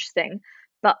is interesting.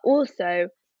 But also,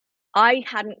 I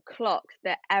hadn't clocked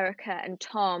that Erica and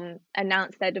Tom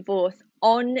announced their divorce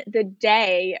on the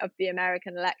day of the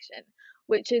American election,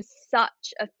 which is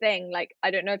such a thing. Like,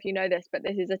 I don't know if you know this, but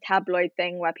this is a tabloid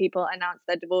thing where people announce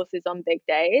their divorces on big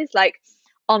days. Like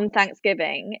on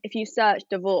Thanksgiving, if you search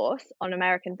divorce on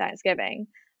American Thanksgiving,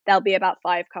 there'll be about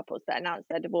 5 couples that announce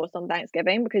their divorce on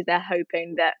Thanksgiving because they're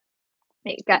hoping that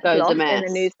it gets Goes lost in the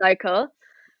amiss. news cycle.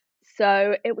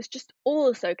 So it was just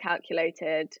all so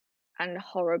calculated and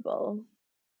horrible.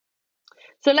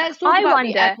 So let's talk I about the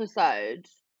wonder, episode.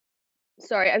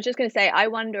 sorry, I was just going to say, I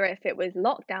wonder if it was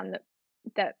lockdown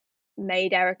that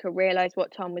made Erica realize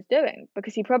what Tom was doing,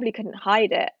 because he probably couldn't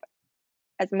hide it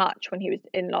as much when he was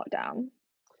in lockdown.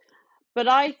 But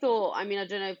I thought, I mean, I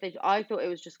don't know if I thought it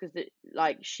was just because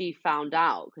like she found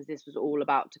out because this was all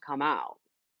about to come out.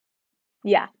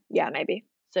 Yeah, maybe.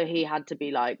 So he had to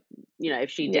be like, you know, if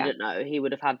she Yeah, didn't know, he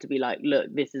would have had to be like, look,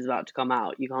 this is about to come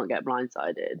out. You can't get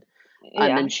blindsided. And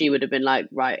yeah. then she would have been like,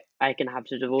 right, I can have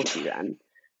to divorce you then.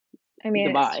 I mean,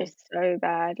 it's Goodbye. just so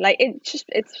bad. Like, it's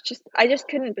just, I just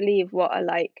couldn't believe what a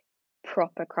like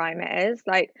proper crime it is.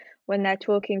 Like when they're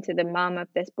talking to the mum of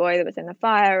this boy that was in the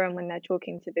fire, and when they're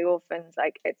talking to the orphans,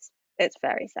 like it's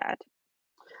very sad.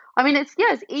 I mean, it's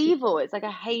evil. It's like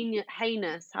a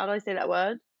heinous. How do I say that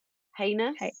word? Hey,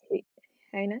 Heinous?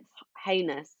 heinous.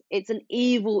 Heinous. It's an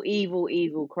evil, evil,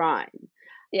 evil crime.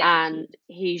 Yeah, And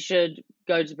he should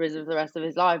go to prison for the rest of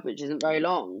his life, which isn't very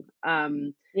long.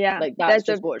 yeah. Like that's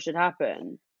just what should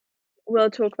happen. We'll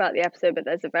talk about the episode, but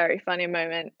there's a very funny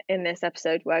moment in this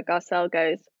episode where Garcelle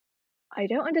goes, I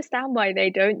don't understand why they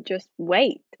don't just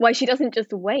wait. Why she doesn't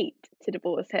just wait to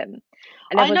divorce him.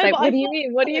 And I everyone's know, like, but what I do you thought,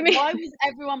 mean? What do you okay, mean? why was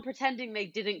everyone pretending they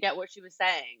didn't get what she was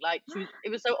saying? Like it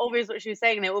was so obvious what she was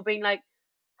saying, and they were all being like,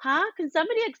 "Huh? Can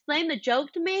somebody explain the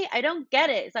joke to me? I don't get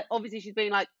it." It's like obviously she's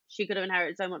being like she could have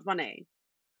inherited so much money.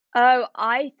 Oh,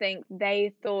 I think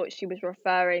they thought she was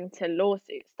referring to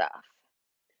lawsuit stuff.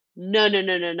 No, no,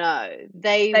 no, no, no.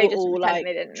 They They were just all pretending like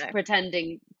they didn't know.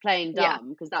 pretending, playing Yeah. dumb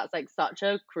because that's like such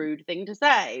a crude thing to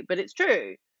say, but it's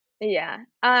true. Yeah.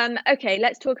 Okay,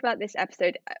 let's talk about this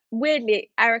episode.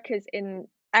 Weirdly, Erica's name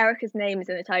is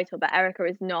in the title, but Erica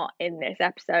is not in this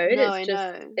episode. No, It's I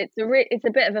just know. it's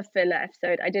a bit of a filler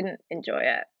episode. I didn't enjoy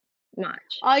it much.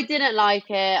 I didn't like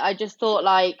it. I just thought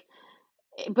like,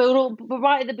 but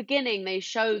right at the beginning they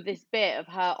show this bit of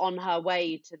her on her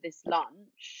way to this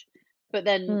lunch, but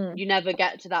then Mm. you never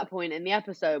get to that point in the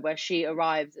episode where she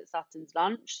arrives at Sutton's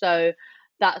lunch. So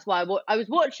that's why I was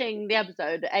watching the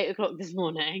episode at 8 o'clock this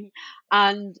morning,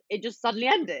 and it just suddenly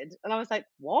ended, and I was like,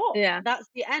 "What? Yeah. That's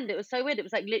the end?" It was so weird. It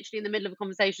was like literally in the middle of a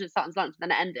conversation at Sutton's lunch,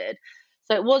 and then it ended.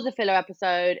 So it was a filler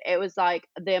episode. It was like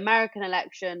the American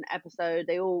election episode.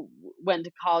 They all went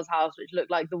to Carl's house, which looked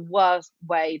like the worst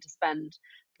way to spend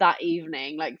that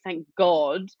evening. Like, thank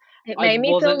God It I made me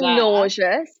feel wasn't there.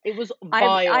 nauseous. It was I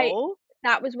vile.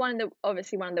 That was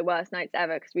obviously one of the worst nights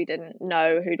ever because we didn't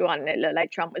know who'd won. It looked like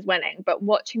Trump was winning. But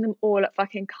watching them all at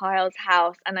fucking Kyle's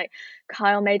house, and like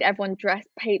Kyle made everyone dress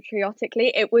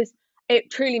patriotically,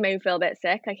 it truly made me feel a bit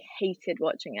sick. I hated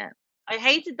watching it. I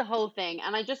hated the whole thing,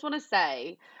 and I just want to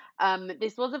say,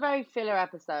 this was a very filler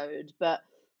episode, but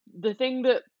the thing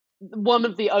that one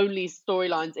of the only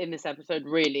storylines in this episode,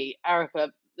 really,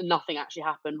 Erica, nothing actually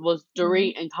happened, was Mm.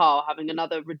 Dorit and Carl having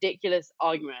another ridiculous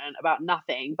argument about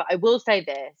nothing. But I will say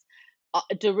this,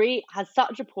 Dorit has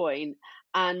such a point,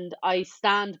 and I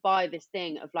stand by this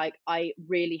thing of like, I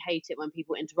really hate it when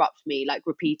people interrupt me like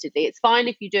repeatedly. It's fine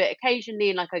if you do it occasionally,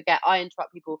 and like I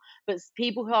interrupt people, but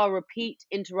people who are repeat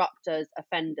interrupters,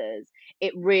 offenders,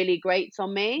 it really grates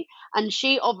on me. And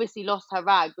she obviously lost her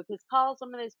rag because Carl's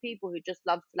one of those people who just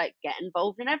loves to like get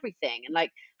involved in everything and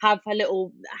like have her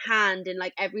little hand in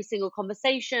like every single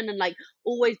conversation and like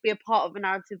always be a part of a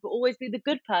narrative, but always be the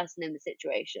good person in the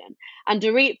situation. And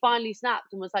Dorit finally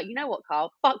snapped and was like, you know what,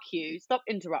 Carl, fuck you, stop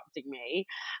interrupting me.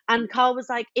 And Carl was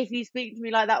like, if you speak to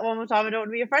me like that one more time, I don't want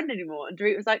to be your friend anymore. And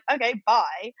Dorit was like, okay,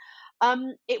 bye.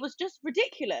 It was just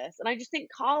ridiculous. And I just think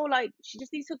Carl, like, she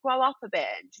just needs to grow up a bit.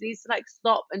 She needs to like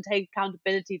stop and take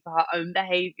accountability for her own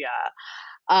behavior.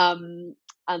 And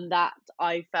that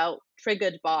I felt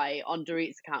triggered by on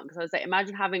Dorit's account because I was like,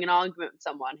 imagine having an argument with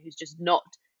someone who's just not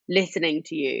listening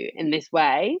to you in this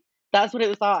way. That's what it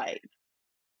was like.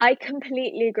 I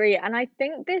completely agree. And I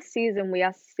think this season we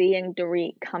are seeing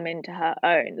Dorit come into her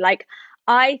own. Like,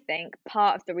 I think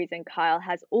part of the reason Kyle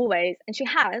has always, and she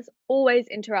has always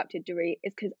interrupted Dorit,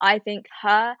 is because I think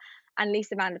her and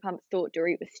Lisa Vanderpump thought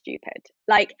Dorit was stupid.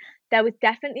 Like, there was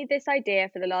definitely this idea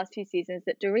for the last few seasons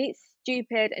that Dorit's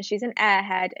stupid and she's an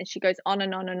airhead and she goes on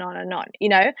and on and on and on, you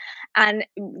know? And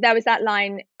there was that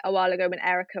line a while ago when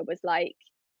Erica was like,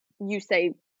 you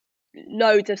say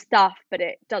loads of stuff, but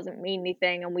it doesn't mean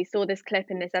anything. And we saw this clip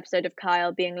in this episode of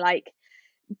Kyle being like,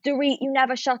 Dorit, you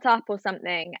never shut up or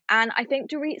something. And I think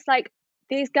Dorit's like,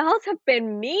 these girls have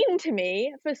been mean to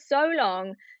me for so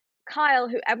long. Kyle,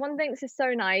 who everyone thinks is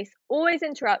so nice, always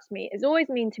interrupts me, is always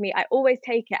mean to me. I always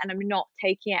take it and I'm not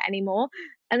taking it anymore.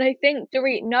 And I think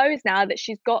Dorit knows now that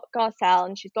she's got Garcelle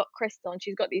and she's got Crystal and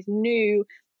she's got these new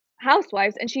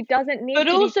housewives and she doesn't need But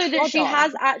to also be that she trod on.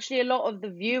 has actually, a lot of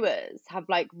the viewers have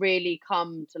like really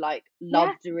come to like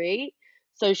love Dorit.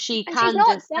 So she And can she's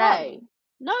not just say, dumb.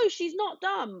 no, she's not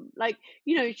dumb. Like,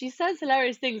 you know, she says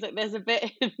hilarious things. Like, there's a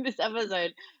bit in this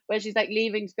episode where she's like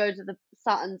leaving to go to the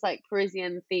Sutton's like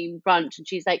Parisian themed brunch, and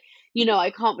she's like, you know,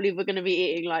 I can't believe we're going to be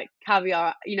eating like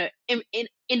caviar. You know,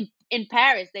 in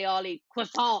Paris they all eat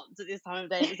croissants at this time of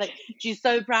day. And it's like she's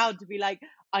so proud to be like,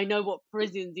 I know what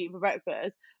Parisians eat for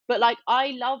breakfast. But like,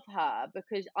 I love her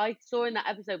because I saw in that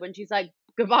episode when she's like,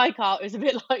 goodbye, Carl. It was a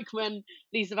bit like when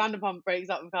Lisa Vanderpump breaks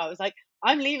up with Carl. It was like,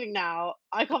 I'm leaving now.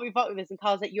 I can't be fucked with this. And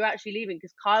Kyle's like, you're actually leaving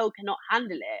because Kyle cannot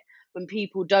handle it when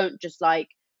people don't just like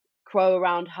crow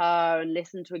around her and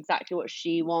listen to exactly what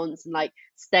she wants and like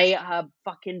stay at her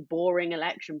fucking boring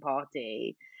election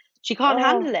party. She can't Oh,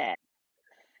 handle it.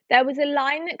 there was a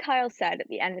line that Kyle said at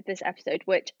the end of this episode,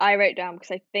 which I wrote down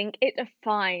because I think it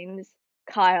defines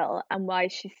Kyle and why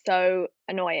she's so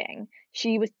annoying.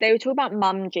 They were talking about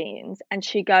mum jeans, and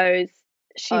she was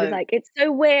Oh, like, it's so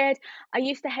weird. I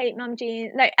used to hate mum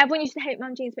jeans. Like, everyone used to hate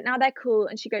mum jeans, but now they're cool.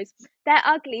 And she goes, they're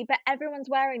ugly, but everyone's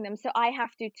wearing them, so I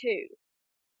have to too.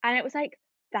 And it was like,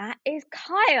 that is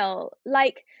Kyle.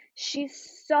 Like,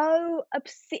 she's so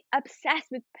obsessed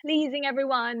with pleasing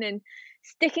everyone and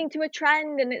sticking to a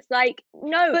trend. And it's like,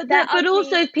 no, they're but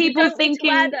also ugly. You people don't need to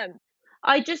wear thinking, them.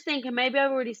 I just think, and maybe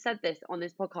I've already said this on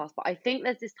this podcast, but I think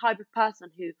there's this type of person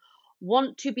who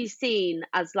want to be seen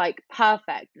as like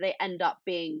perfect. They end up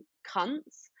being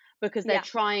cunts because they're Yeah.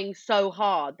 trying so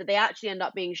hard that they actually end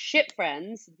up being shit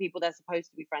friends to the people they're supposed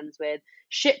to be friends with,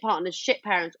 shit partners, shit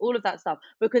parents, all of that stuff,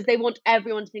 because they want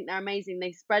everyone to think they're amazing.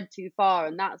 They spread too far,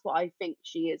 and that's what I think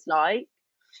she is like.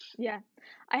 Yeah.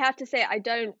 I have to say, I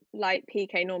don't like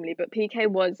PK normally, but PK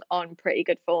was on pretty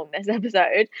good form this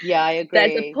episode. Yeah, I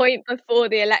There's a agree. point before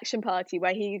the election party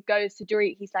where he goes to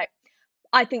Dorit. He's like,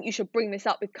 I think you should bring this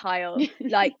up with Kyle.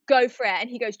 Like, go for it. And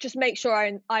he goes, just make sure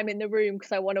I'm in the room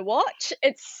because I want to watch.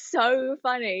 It's so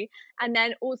funny. And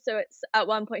then also, it's at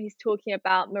one point he's talking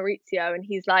about Maurizio, and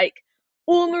he's like,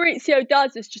 all Maurizio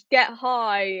does is just get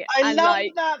high I and love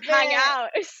like that hang bit. out.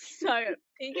 It's so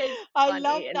PK's I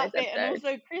love funny in this that bit, and episode.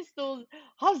 also Crystal's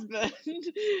husband,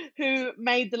 who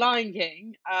made the Lion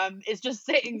King, is just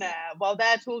sitting there while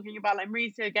they're talking about like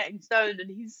Mauricio getting stoned,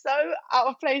 and he's so out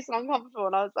of place and uncomfortable.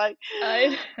 And I was like,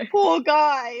 I know. poor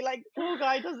guy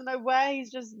doesn't know where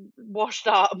he's just washed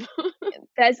up.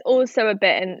 There's also a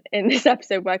bit in this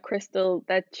episode where Crystal,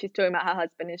 that she's talking about her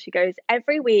husband, and she goes,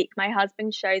 every week my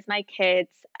husband shows my kids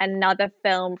another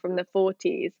film from the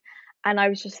 40s. And I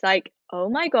was just like, oh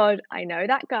my God, I know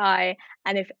that guy.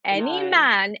 And if I any know.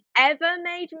 man ever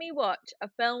made me watch a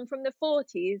film from the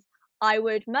 40s, I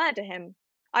would murder him.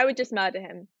 I would just murder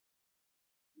him.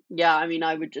 Yeah, I mean,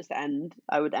 I would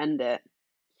end it.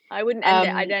 I wouldn't end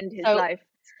it, I'd end his So life.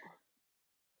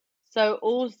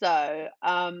 also,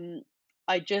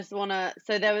 I just wanna.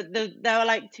 So there were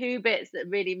like two bits that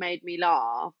really made me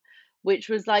laugh, which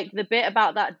was like the bit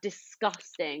about that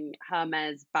disgusting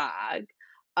Hermes bag.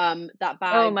 That Oh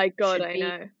bag my God, should I be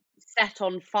know. set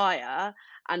on fire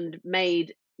and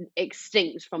made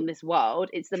extinct from this world.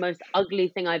 It's the most ugly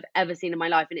thing I've ever seen in my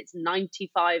life, and it's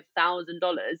 $95,000.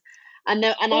 And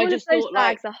I All of just those thought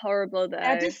like, bags are horrible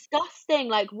they're though. disgusting.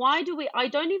 Like, why do we? I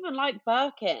don't even like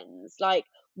Birkins. Like,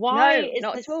 why No, is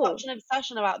not there at all. such an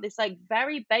obsession about this? Like,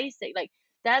 very basic. Like,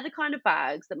 they're the kind of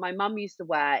bags that my mum used to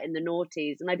wear in the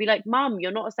noughties, and I'd be like, "Mum,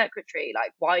 you're not a secretary.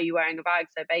 Like, why are you wearing a bag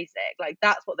so basic?" Like,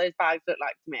 that's what those bags look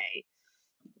like to me.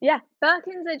 Yeah,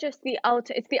 Birkins are just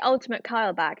it's the ultimate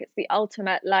Kyle bag. It's the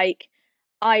ultimate like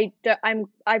I've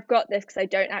got this because I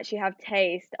don't actually have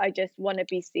taste. I just want to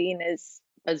be seen as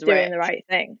As doing the rich. right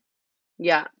thing.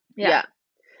 Yeah, Yeah. yeah.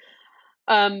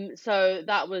 So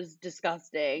that was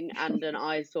disgusting and an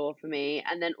eyesore for me.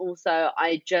 And then also,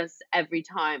 I just, every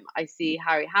time I see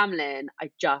Harry Hamlin, I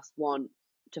just want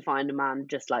to find a man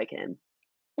just like him.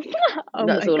 Oh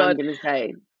That's my all I'm God. gonna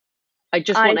say. I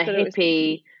just I want a thought it was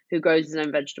hippie who grows his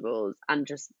own vegetables and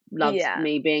just loves yeah.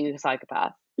 me being a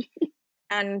psychopath.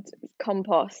 and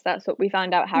compost. That's what we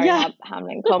found out, Harry Yeah.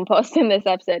 Hamlin compost in this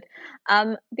episode.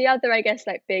 The other, I guess,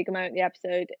 like big moment of the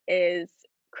episode is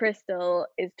Crystal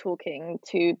is talking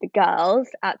to the girls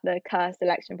at the cursed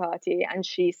election party, and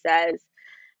she says,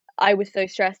 I was so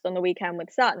stressed on the weekend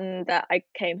with Sutton that I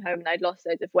came home and I'd lost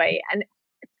loads of weight. And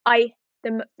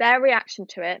their reaction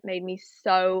to it made me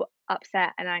so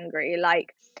upset and angry.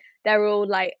 Like, they're all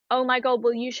like, oh my god,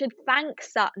 well, you should thank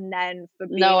Sutton then for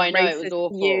No, I being know, it was racist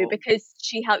to you awful. because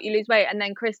she helped you lose weight. And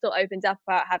then Crystal opens up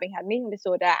about having had an eating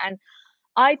disorder, and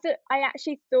I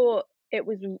actually thought it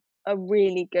was a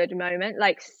really good moment.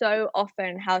 Like, so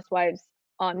often housewives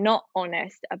are not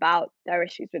honest about their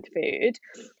issues with food,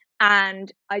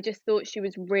 and I just thought she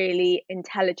was really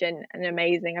intelligent and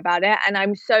amazing about it, and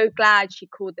I'm so glad she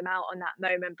called them out on that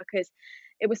moment, because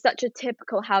it was such a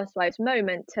typical housewives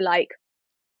moment to, like,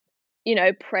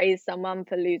 praise someone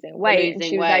for losing For weight. And losing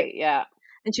she was like, weight, yeah.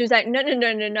 no, no,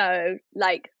 no, no, no,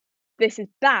 like, this is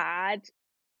bad.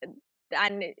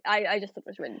 And I just thought it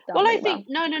was really done Well, I really well. think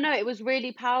no, no, no. It was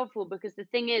really powerful because the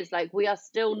thing is, like, we are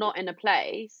still not in a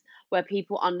place where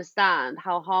people understand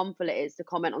how harmful it is to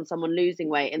comment on someone losing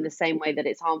weight in the same way that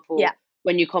it's Yeah, harmful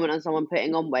when you comment on someone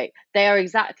putting on weight. They are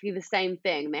exactly the same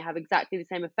thing. They have exactly the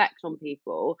same effect on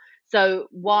people. So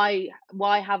why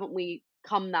haven't we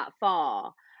come that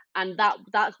far? And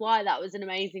that's why that was an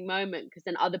amazing moment, because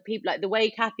then other people, like the way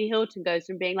Kathy Hilton goes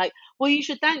from being like, well, you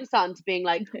should thank Sutton, to being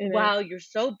like, wow, you're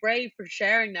so brave for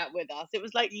sharing that with us. It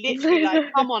was like literally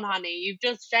like, come on, honey, you've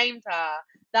just shamed her.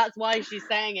 That's why she's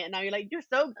saying it. And now you're like, you're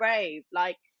so brave.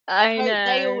 Like, I I hope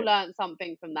they all know. learned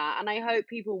something from that. And I hope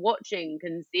people watching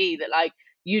can see that, like,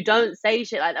 you don't say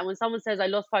shit like that. When someone says, I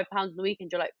lost 5 pounds in the weekend,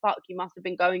 you're like, fuck, you must have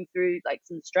been going through like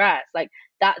some stress. Like,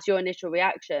 that's your initial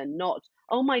reaction, not,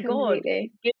 oh my God,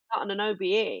 Completely. give that on an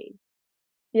OBE.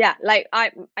 Yeah, like,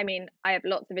 I mean, I have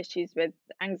lots of issues with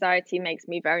anxiety, makes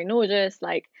me very nauseous.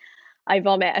 Like, I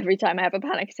vomit every time I have a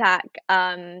panic attack.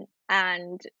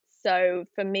 And so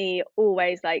for me,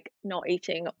 always like not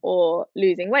eating or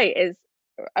losing weight is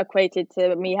equated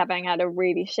to me having had a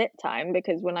really shit time,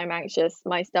 because when I'm anxious,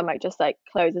 my stomach just like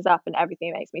closes up and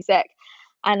everything makes me sick.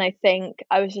 And I think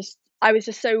I was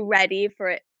just so ready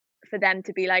for them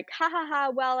to be like, ha ha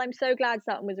ha, well, I'm so glad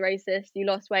Sutton was racist, you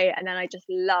lost weight. And then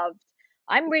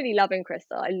I'm really loving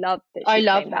Crystal. I love that I she's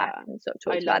love came back her. and sort of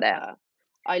I talked about love it. her.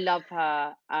 I love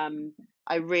her.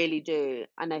 I really do.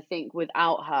 And I think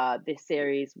without her, this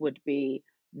series would be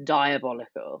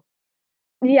diabolical.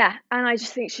 Yeah, and I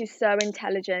just think she's so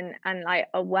intelligent and like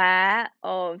aware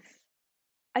of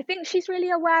I think she's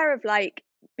really aware of like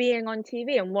being on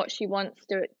TV and what she wants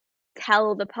to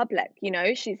tell the public,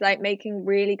 She's like making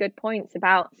really good points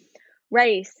about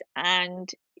race and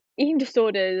eating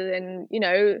disorders and,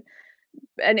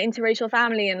 an interracial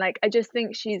family, and like I just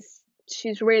think she's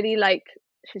really like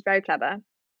she's very clever.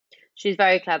 She's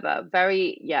very clever.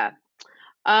 Very, yeah.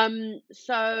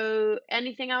 So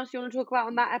anything else you want to talk about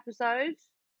on that episode?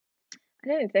 I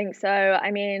don't think so.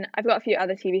 I mean, I've got a few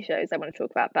other TV shows I want to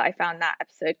talk about, but I found that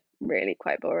episode really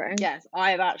quite boring. Yes,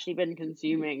 I have actually been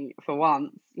consuming for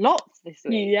once lots this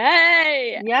week.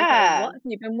 Yay! Okay, Yeah. what have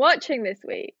you been watching this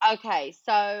week? Okay,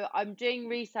 so I'm doing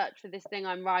research for this thing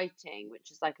I'm writing, which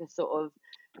is like a sort of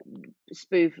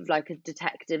spoof of like a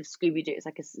detective Scooby Doo. It's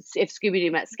like if Scooby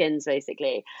Doo met Skins,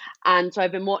 basically. And so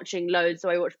I've been watching loads. So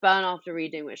I watched Burn After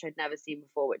Reading, which I'd never seen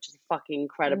before, which is a fucking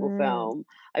incredible Mm. film.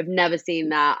 I've never seen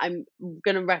that. I'm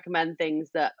gonna recommend things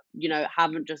that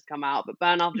haven't just come out, but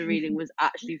Burn After Reading was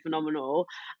actually phenomenal,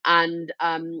 and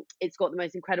it's got the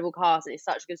most incredible cast, and it's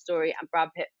such a good story. And Brad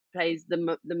Pitt plays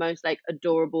the most like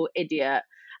adorable idiot,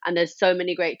 and there's so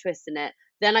many great twists in it.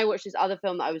 Then I watched this other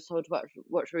film that I was told to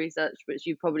watch for research, which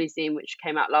you've probably seen, which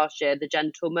came out last year, The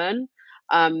Gentleman,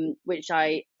 which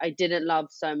I didn't love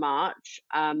so much.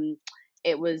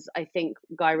 It was, I think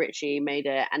Guy Ritchie made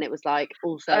it, and it was like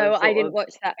also Oh, I sort didn't of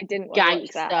watch that. I didn't want to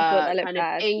watch that. I thought gangster that looked kind of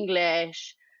bad.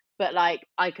 English, but like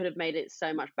I could have made it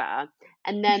so much better.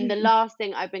 And then the last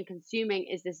thing I've been consuming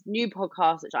is this new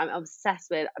podcast, which I'm obsessed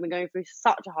with. I've been going through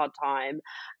such a hard time,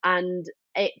 and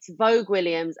it's Vogue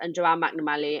Williams and Joanne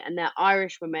McNamara, and they're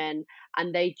Irish women,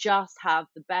 and they just have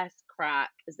the best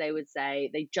crack, as they would say.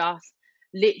 They just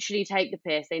literally take the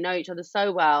piss. They know each other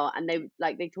so well, and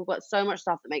they talk about so much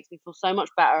stuff that makes me feel so much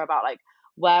better about like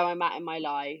where I'm at in my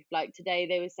life. Like today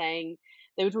they were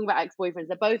talking about ex-boyfriends.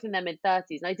 They're both in their mid-30s,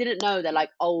 and I didn't know they're like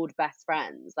old best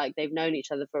friends. Like they've known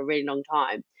each other for a really long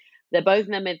time. They're both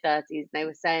in their mid-30s. They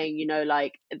were saying,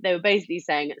 like they were basically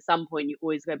saying at some point you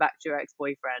always go back to your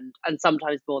ex-boyfriend, and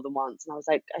sometimes more than once. And I was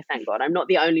like, oh, thank God, I'm not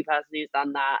the only person who's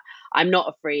done that. I'm not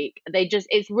a freak.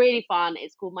 It's really fun.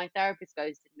 It's called My Therapist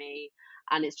Ghosted Me,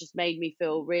 and it's just made me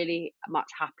feel really much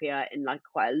happier in like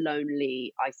quite a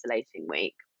lonely, isolating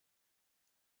week.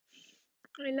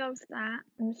 I love that.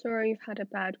 I'm sorry you've had a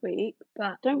bad week,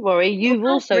 but Don't worry, you've podcasts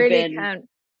also really been count.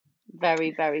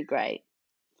 very, very great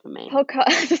for me.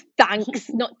 Podcast, thanks,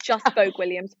 not just Vogue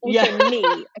Williams, also Yeah.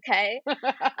 me, okay?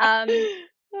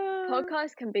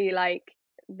 Podcasts can be like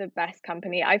the best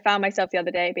company. I found myself the other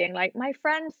day being like, my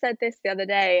friend said this the other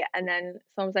day, and then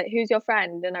someone was like, who's your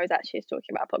friend? And I was actually just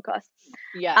talking about a podcast.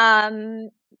 Yeah.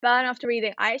 Burn After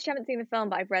Reading. I actually haven't seen the film,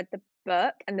 but I've read the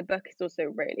book, and the book is also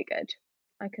really good.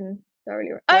 I can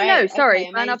thoroughly. Oh no, Great. sorry.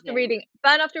 Okay, Burn After amazing. Reading.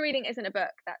 Burn After Reading isn't a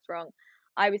book. That's wrong.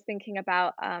 I was thinking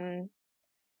about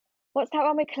what's that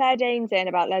one with Claire Danes in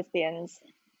about lesbians?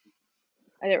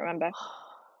 I don't remember.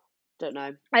 Don't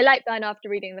know. I like Burn After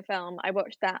Reading the film. I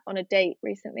watched that on a date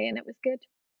recently, and it was good.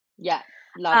 Yeah,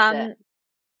 loved it.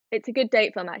 It's a good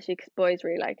date film actually because boys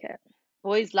really like it.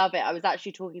 Boys love it. I was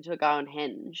actually talking to a guy on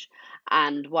Hinge,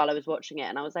 and while I was watching it,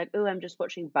 and I was like, "Oh, I'm just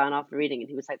watching Burn After Reading," and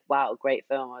he was like, "Wow, great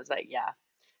film." I was like, "Yeah."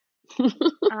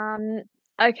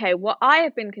 Okay, what I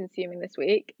have been consuming this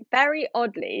week, very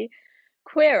oddly,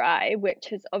 Queer Eye, which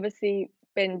has obviously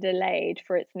been delayed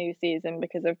for its new season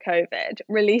because of COVID,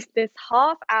 released this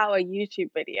half-hour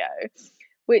YouTube video,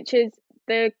 which is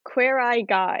the Queer Eye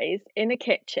guys in a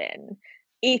kitchen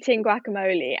eating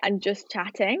guacamole and just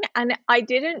chatting. And I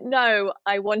didn't know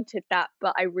I wanted that,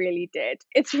 but I really did.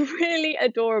 It's really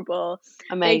adorable.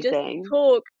 Amazing.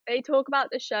 They talk about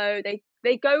the show.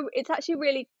 They go, it's actually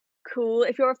really cool.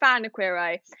 If you're a fan of Queer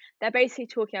Eye, they're basically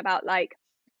talking about like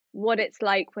what it's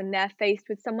like when they're faced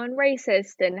with someone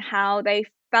racist and how they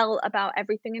felt about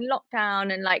everything in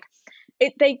lockdown, and like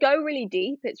they go really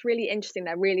deep. It's really interesting.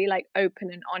 They're really like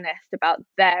open and honest about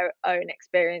their own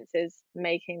experiences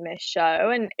making this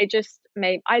show, and it just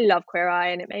made, I love Queer Eye,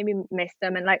 and it made me miss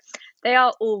them. And like they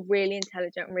are all really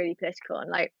intelligent and really political,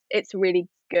 and like it's a really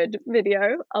good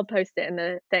video. I'll post it in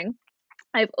the thing.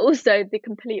 I've also, the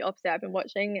complete opposite, I've been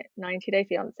watching 90 Day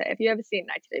Fiance. Have you ever seen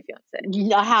 90 Day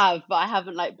Fiance? I have, but I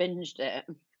haven't like binged it.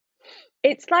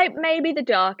 It's like maybe the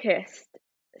darkest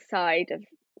side of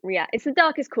it's the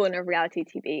darkest corner of reality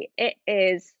TV. It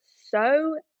is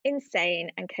so insane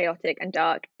and chaotic and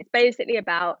dark. It's basically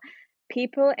about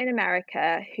people in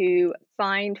America who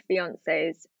find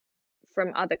fiancés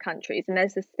from other countries, and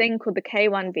there's this thing called the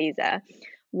K1 visa,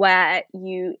 where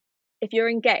if you're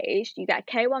engaged, you get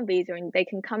a K1 visa and they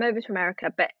can come over to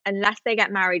America, but unless they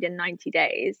get married in 90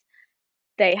 days,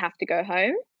 they have to go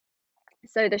home.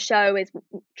 So the show is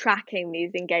tracking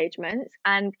these engagements,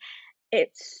 and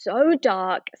it's so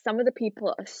dark. Some of the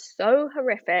people are so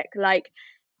horrific. Like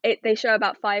they show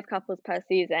about 5 couples per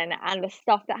season, and the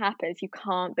stuff that happens, you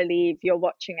can't believe you're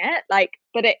watching it. Like,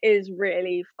 but it is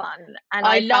really fun, and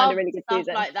I found love a really good stuff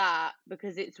season. like that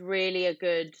because it's really a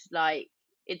good like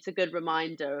it's a good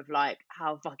reminder of like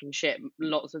how fucking shit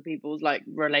lots of people's like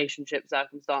relationship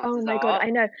circumstances Oh my God, are. I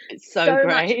know. It's so So much of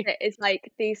great. it is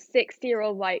like these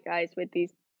 60-year-old white guys with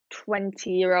these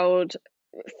 20-year-old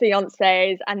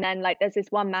fiancés, and then like there's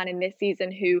this one man in this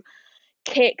season who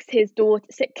kicks his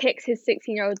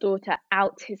 16-year-old daughter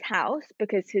out his house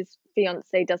because his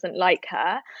fiance doesn't like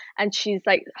her, and she's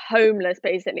like homeless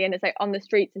basically, and it's like on the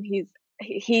streets, and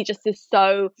he just is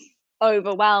so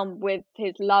overwhelmed with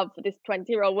his love for this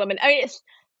 20-year-old woman. I mean, it's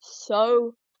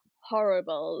so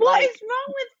horrible. What Like, is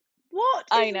wrong with what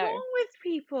I is know, wrong with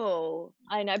people?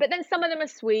 I know, but then some of them are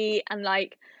sweet, and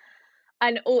like,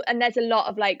 and there's a lot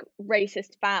of like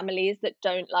racist families that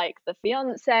don't like the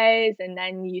fiancés, and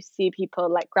then you see people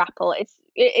like grapple. It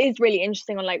is really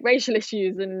interesting on like racial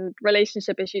issues and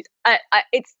relationship issues.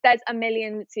 There's a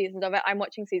million seasons of it. I'm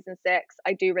watching season 6.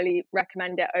 I do really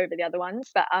recommend it over the other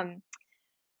ones, but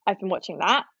I've been watching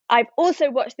that. I've also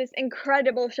watched this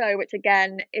incredible show, which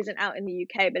again isn't out in the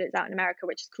UK, but it's out in America,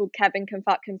 which is called Kevin Can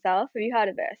Fuck Himself. Have you heard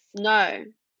of this? No.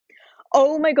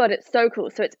 Oh my God, it's so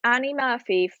cool. So it's Annie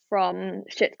Murphy from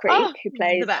Schitt's Creek Oh, who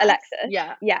plays the best. Alexis.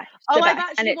 Yeah. Yeah, Oh, the I've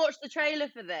best. And actually watched the trailer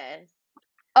for this.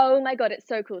 oh my God, it's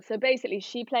so cool. So basically,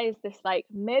 she plays this like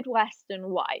Midwestern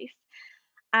wife,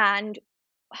 and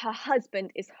her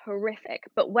husband is horrific.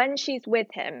 But when she's with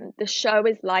him, the show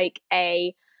is like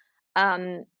a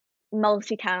um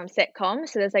multi-cam sitcom.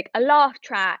 So there's like a laugh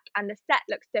track, and the set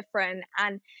looks different,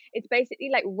 and it's basically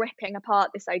like ripping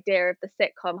apart this idea of the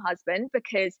sitcom husband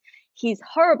because he's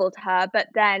horrible to her, but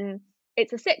then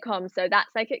it's a sitcom, so that's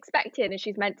like expected and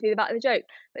she's meant to be the butt of the joke.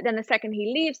 But then the second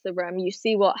he leaves the room, you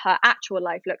see what her actual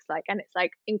life looks like, and it's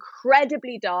like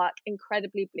incredibly dark,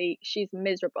 incredibly bleak. She's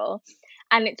miserable,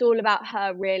 and it's all about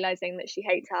her realizing that she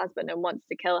hates her husband and wants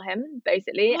to kill him,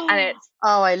 basically. And it's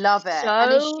oh, I love it.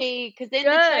 And is so she, because in the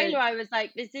good. trailer I was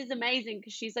like, this is amazing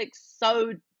because she's like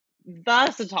so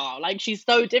versatile, like she's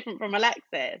so different from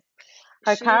Alexis.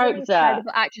 Her She's an character,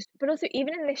 incredible actress, but also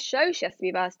even in this show, she has to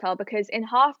be versatile because in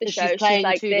half the show she's playing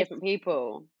like two this, different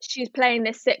people. she's playing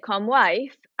this sitcom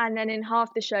wife, and then in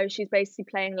half the show, she's basically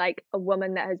playing like a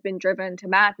woman that has been driven to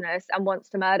madness and wants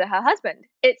to murder her husband.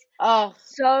 It's Oh,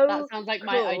 so that sounds like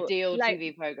my cool. ideal Like,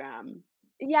 TV program.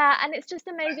 yeah, and it's just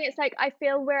amazing. It's like I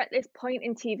feel we're at this point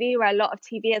in TV where a lot of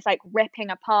TV is like ripping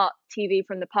apart TV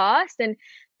from the past, and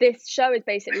this show is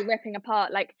basically ripping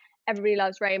apart like Everybody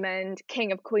Loves Raymond,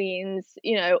 King of Queens,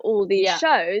 you know, all these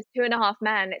shows, 2.5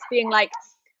 Men. It's being like,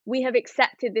 we have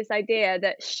accepted this idea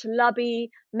that schlubby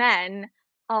men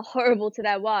are horrible to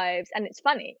their wives, and it's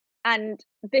funny. And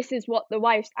this is what the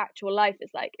wife's actual life is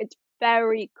like. It's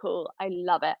very cool. I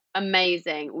love it.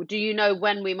 Amazing. Do you know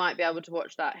when we might be able to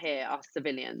watch that here, us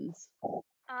civilians?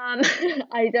 I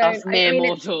don't. Us mere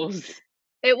mortals.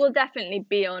 It will definitely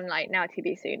be on like Now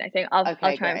TV soon. I think I'll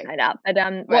try and find out. But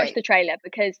watch the trailer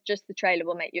because just the trailer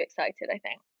will make you excited, I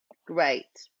think. Great.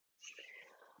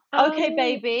 Okay,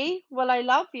 baby. Well, I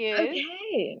love you.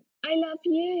 Okay, I love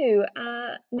you.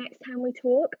 Next time we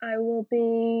talk, I will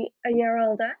be a year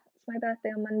older. It's my birthday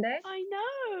on Monday. I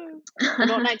know. Well,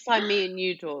 not next time me and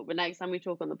you talk, but next time we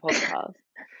talk on the podcast.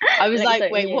 I was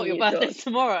like, wait, what? Your birthday's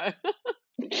tomorrow?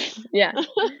 Yeah.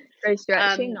 Very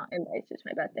stretchy. Not embraced. It's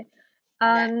my birthday.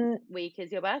 Next week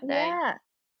is your birthday. Yeah.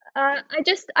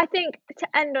 I think to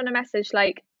end on a message,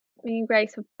 like me and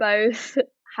Grace have both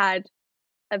had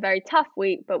a very tough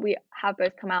week, but we have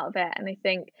both come out of it. And I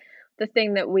think the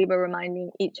thing that we were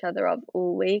reminding each other of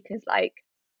all week is like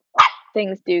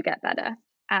things do get better,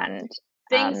 and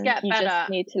things get you better. Just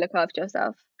need to look after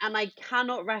yourself. And I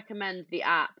cannot recommend the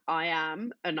app I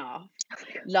Am enough.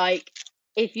 Like,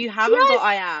 if you haven't got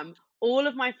I Am, all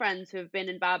of my friends who have been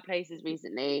in bad places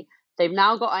recently, they've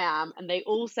now got I Am, and they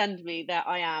all send me their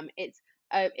I Am. It's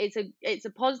a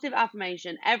positive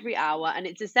affirmation every hour, and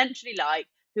it's essentially like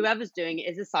whoever's doing it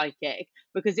is a psychic,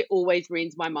 because it always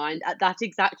reads my mind at that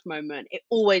exact moment. It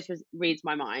always reads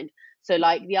my mind. So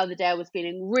like the other day I was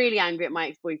feeling really angry at my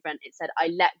ex-boyfriend. It said, I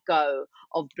let go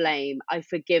of blame. I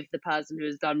forgive the person who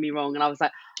has done me wrong. And I was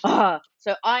like,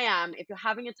 So I Am, if you're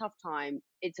having a tough time,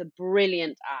 it's a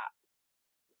brilliant app.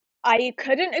 I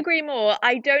couldn't agree more.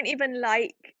 I don't even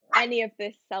like any of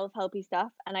this self-helpy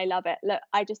stuff, and I love it. Look,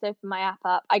 I just opened my app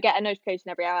up. I get a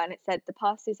notification every hour, and it said, the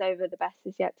past is over, the best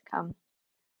is yet to come.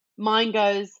 Mine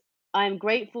goes, I am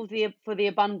grateful for the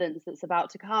abundance that's about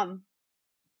to come.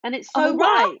 And it's so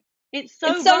right. It's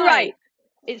so right.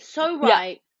 It's so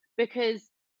right, because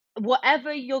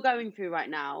whatever you're going through right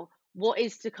now, what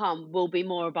is to come will be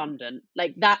more abundant.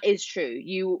 Like, that is true.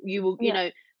 You will, you know,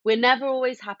 we're never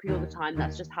always happy all the time.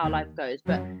 That's just how life goes.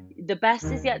 But the best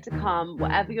is yet to come.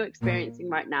 Whatever you're experiencing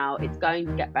right now, it's going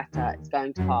to get better. It's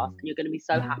going to pass. And you're going to be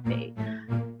so happy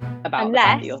about the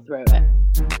fact that you're through it.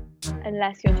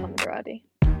 Unless you're Tom Girardi.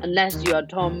 Unless you are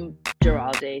Tom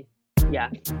Girardi.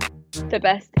 Yeah. The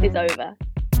best is over.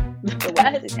 The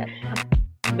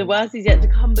worst is yet to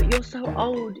come, but you're so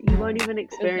old. You won't even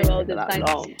experience it for that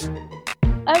long.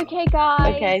 Okay,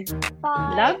 guys. Okay.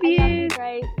 Bye. Love you. Love you,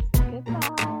 Grace.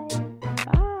 Goodbye.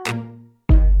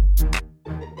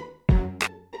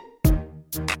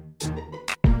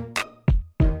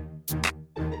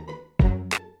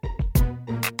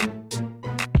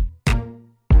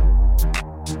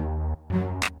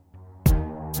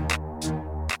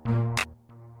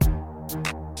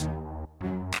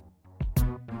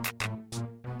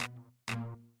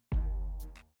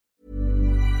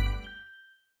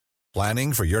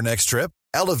 Planning for your next trip?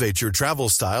 Elevate your travel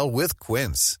style with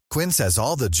Quince. Quince has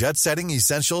all the jet-setting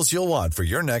essentials you'll want for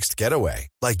your next getaway,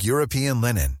 like European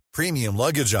linen, premium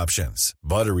luggage options,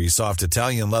 buttery soft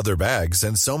Italian leather bags,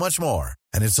 and so much more.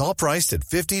 And it's all priced at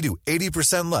 50 to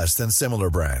 80% less than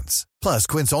similar brands. Plus,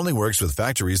 Quince only works with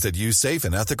factories that use safe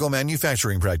and ethical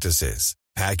manufacturing practices.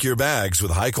 Pack your bags with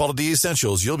high-quality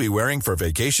essentials you'll be wearing for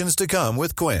vacations to come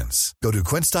with Quince. Go to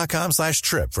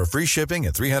quince.com/trip for free shipping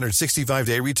and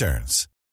 365-day returns.